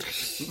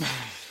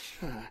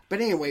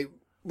 But anyway,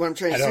 what I'm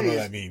trying to say is... I don't know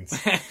what that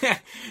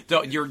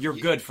means. You're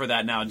good for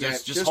that now.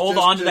 Just hold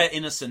on to that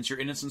innocence. Your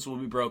innocence will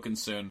be broken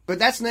soon. But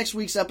that's next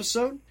week's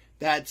episode.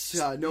 That's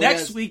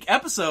next week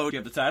episode. You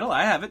have the title.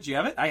 I have it. Do you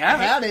have it? I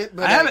have it.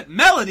 But I have it.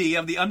 Melody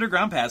of the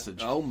Underground Passage.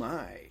 Oh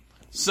my.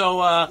 So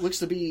looks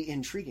to be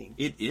intriguing.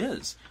 It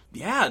is.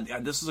 Yeah,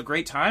 this is a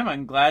great time.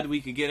 I'm glad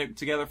we could get it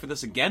together for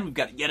this again. We've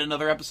got yet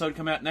another episode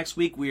coming out next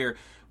week. We're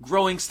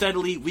growing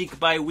steadily week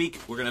by week.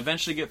 We're going to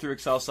eventually get through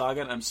Excel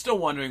Saga, and I'm still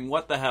wondering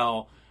what the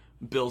hell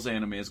Bill's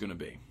anime is going to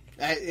be.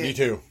 Me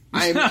too.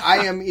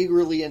 I am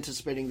eagerly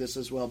anticipating this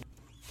as well.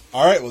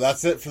 All right, well,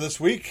 that's it for this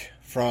week.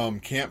 From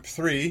Camp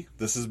 3,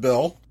 this is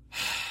Bill.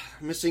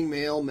 Missing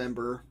male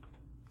member,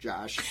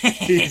 Josh.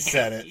 He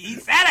said it. He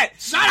said it!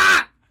 Shut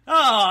up!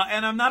 Oh,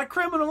 and I'm not a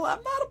criminal.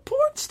 I'm not a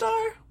porn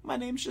star. My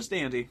name's just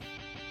Andy.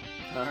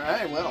 All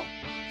right, well,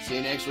 see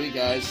you next week,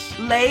 guys.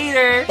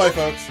 Later. Bye,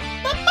 folks.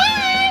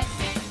 Bye-bye!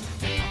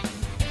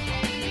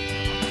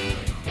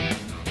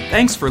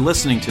 Thanks for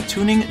listening to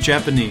Tuning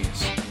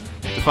Japanese.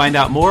 To find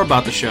out more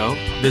about the show,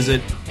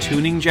 visit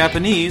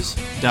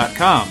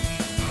tuningjapanese.com.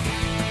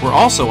 We're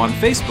also on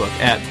Facebook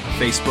at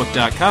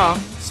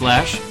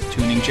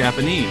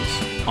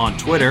facebook.com/tuningjapanese, on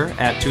Twitter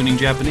at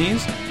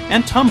tuningjapanese,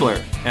 and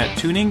Tumblr at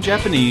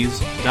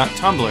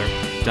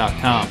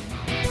tuningjapanese.tumblr.com.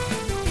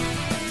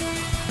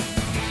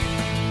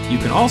 You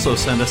can also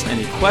send us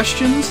any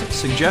questions,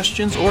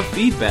 suggestions, or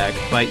feedback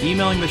by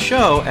emailing the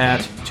show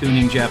at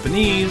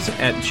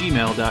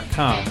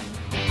tuningjapanese@gmail.com.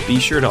 Be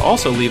sure to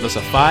also leave us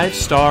a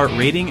 5-star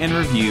rating and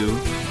review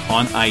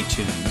on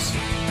iTunes.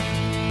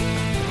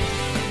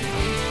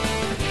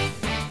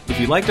 If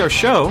you liked our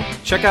show,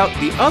 check out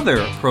the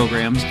other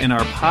programs in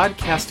our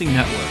podcasting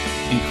network,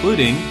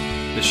 including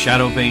the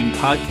Shadow Vein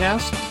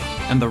Podcast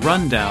and the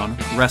Rundown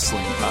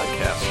Wrestling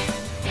Podcast.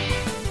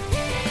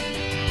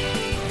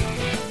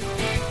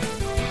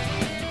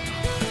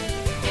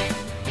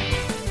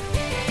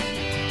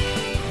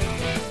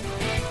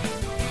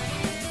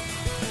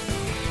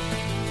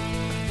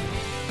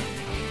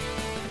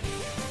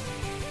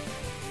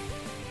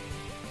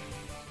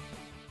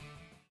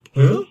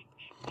 Huh?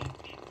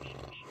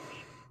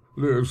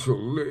 They're so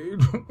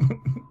late.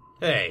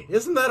 Hey,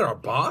 isn't that our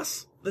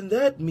boss? Then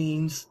that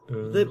means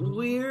that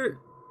we're...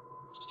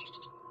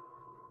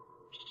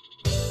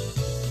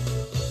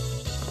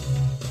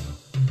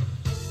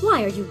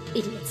 Why are you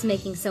idiots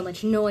making so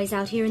much noise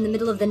out here in the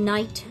middle of the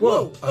night?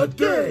 Whoa, a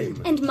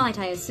dame! And might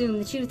I assume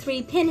that you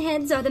 3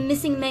 pinheads are the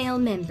missing male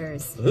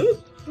members? Huh?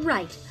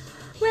 Right.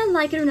 Well,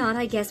 like it or not,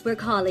 I guess we're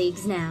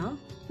colleagues now.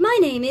 My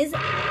name is...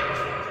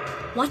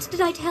 What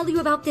did I tell you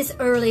about this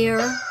earlier?